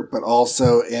announcer, but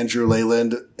also Andrew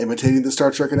Leyland imitating the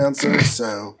Star Trek announcer.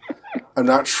 So I'm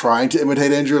not trying to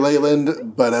imitate Andrew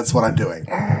Leyland, but that's what I'm doing.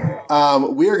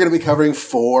 We are going to be covering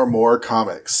 4 more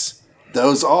comics.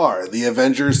 Those are The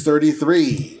Avengers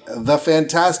 33, The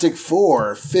Fantastic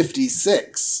Four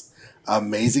 56,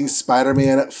 Amazing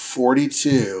Spider-Man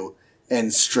 42,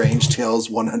 and Strange Tales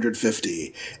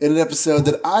 150, in an episode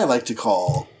that I like to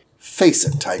call Face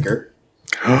It, Tiger.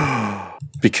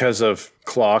 Because of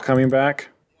Claw coming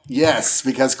back? Yes,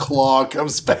 because Claw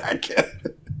comes back in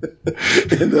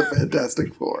The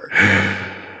Fantastic Four.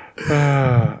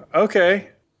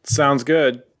 Okay, sounds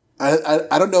good.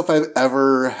 I don't know if I've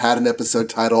ever had an episode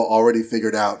title already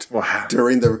figured out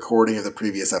during the recording of the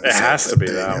previous episode. It has to be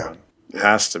that one. It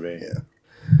has to be. Yeah.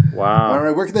 Wow. All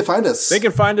right, where can they find us? They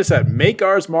can find us at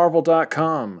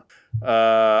makeoursmarvel.com.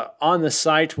 On the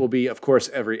site will be, of course,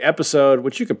 every episode,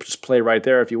 which you can just play right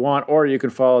there if you want, or you can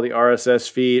follow the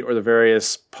RSS feed or the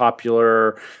various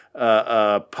popular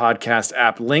podcast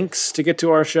app links to get to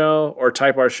our show, or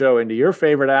type our show into your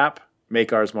favorite app,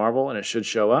 Make Ours Marvel, and it should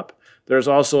show up. There's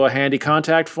also a handy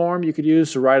contact form you could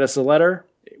use to write us a letter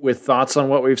with thoughts on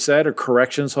what we've said, or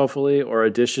corrections, hopefully, or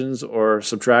additions or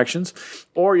subtractions.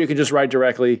 Or you can just write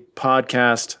directly,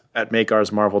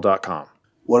 podcast@makeoursmarvel.com.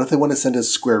 What if they want to send us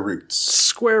square roots?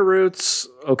 Square roots,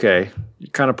 okay.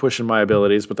 You're kind of pushing my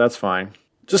abilities, but that's fine.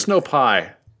 Just no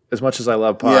pi, as much as I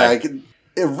love pi.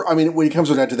 Yeah, when it comes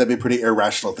to that, that'd be a pretty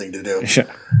irrational thing to do. Yeah.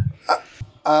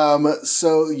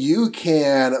 So you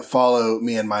can follow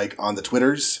me and Mike on the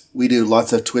Twitters. We do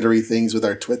lots of Twittery things with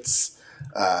our twits.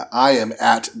 I am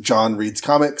at John Reads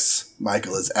Comics.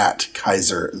 Michael is at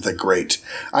Kaiser the Great.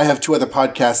 I have 2 other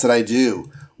podcasts that I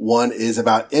do. One is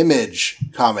about Image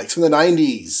comics from the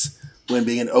 90s, when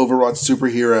being an Overwatch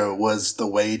superhero was the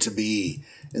way to be.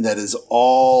 And that is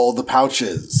All the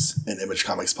Pouches, an Image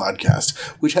Comics podcast,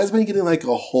 which has been getting like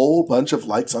a whole bunch of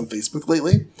likes on Facebook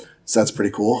lately. So that's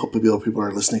pretty cool. Hopefully people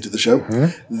are listening to the show.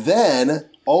 Mm-hmm. Then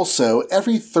also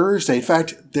every Thursday, in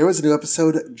fact, there was a new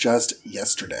episode just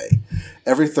yesterday.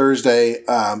 Every Thursday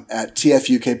at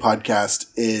TFUK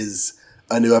Podcast is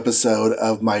a new episode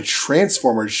of my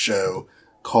Transformers show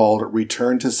called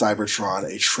Return to Cybertron,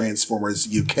 a Transformers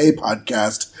UK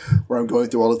podcast, where I'm going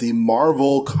through all of the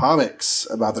Marvel comics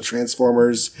about the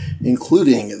Transformers,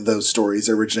 including those stories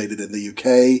originated in the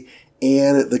UK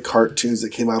and the cartoons that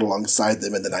came out alongside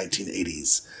them in the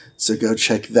 1980s. So go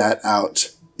check that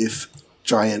out if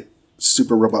giant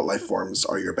super robot life forms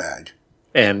are your bag.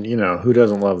 And, you know, who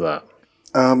doesn't love that?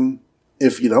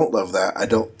 If you don't love that, I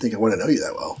don't think I want to know you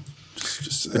that well.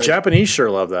 The Japanese sure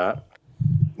love that.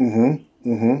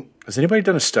 Has anybody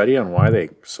done a study on why they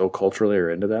so culturally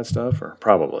are into that stuff? Or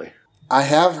probably. I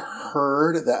have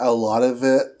heard that a lot of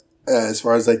it, as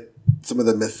far as like some of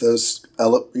the mythos,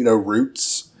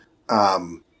 roots, a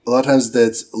lot of times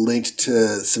that's linked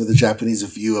to some of the Japanese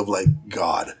view of like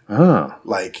God. Oh.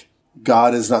 Like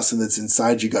God is not something that's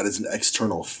inside you. God is an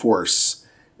external force,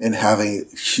 and having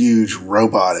huge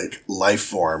robotic life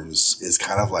forms is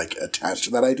kind of like attached to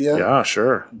that idea. Yeah,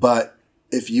 sure. But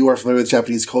if you are familiar with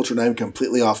Japanese culture and I'm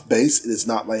completely off base, it is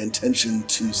not my intention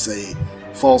to say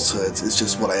falsehoods. It's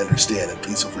just what I understand, and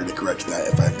please feel free to correct that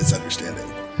if I'm misunderstanding.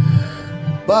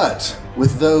 But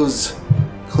with those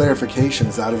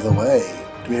clarifications out of the way,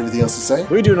 do we have anything else to say?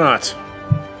 We do not.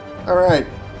 All right,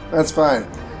 that's fine.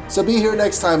 So be here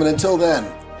next time, and until then,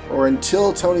 or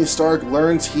until Tony Stark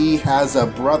learns he has a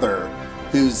brother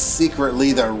who's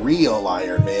secretly the real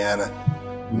Iron Man,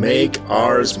 Make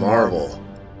ours Marvel.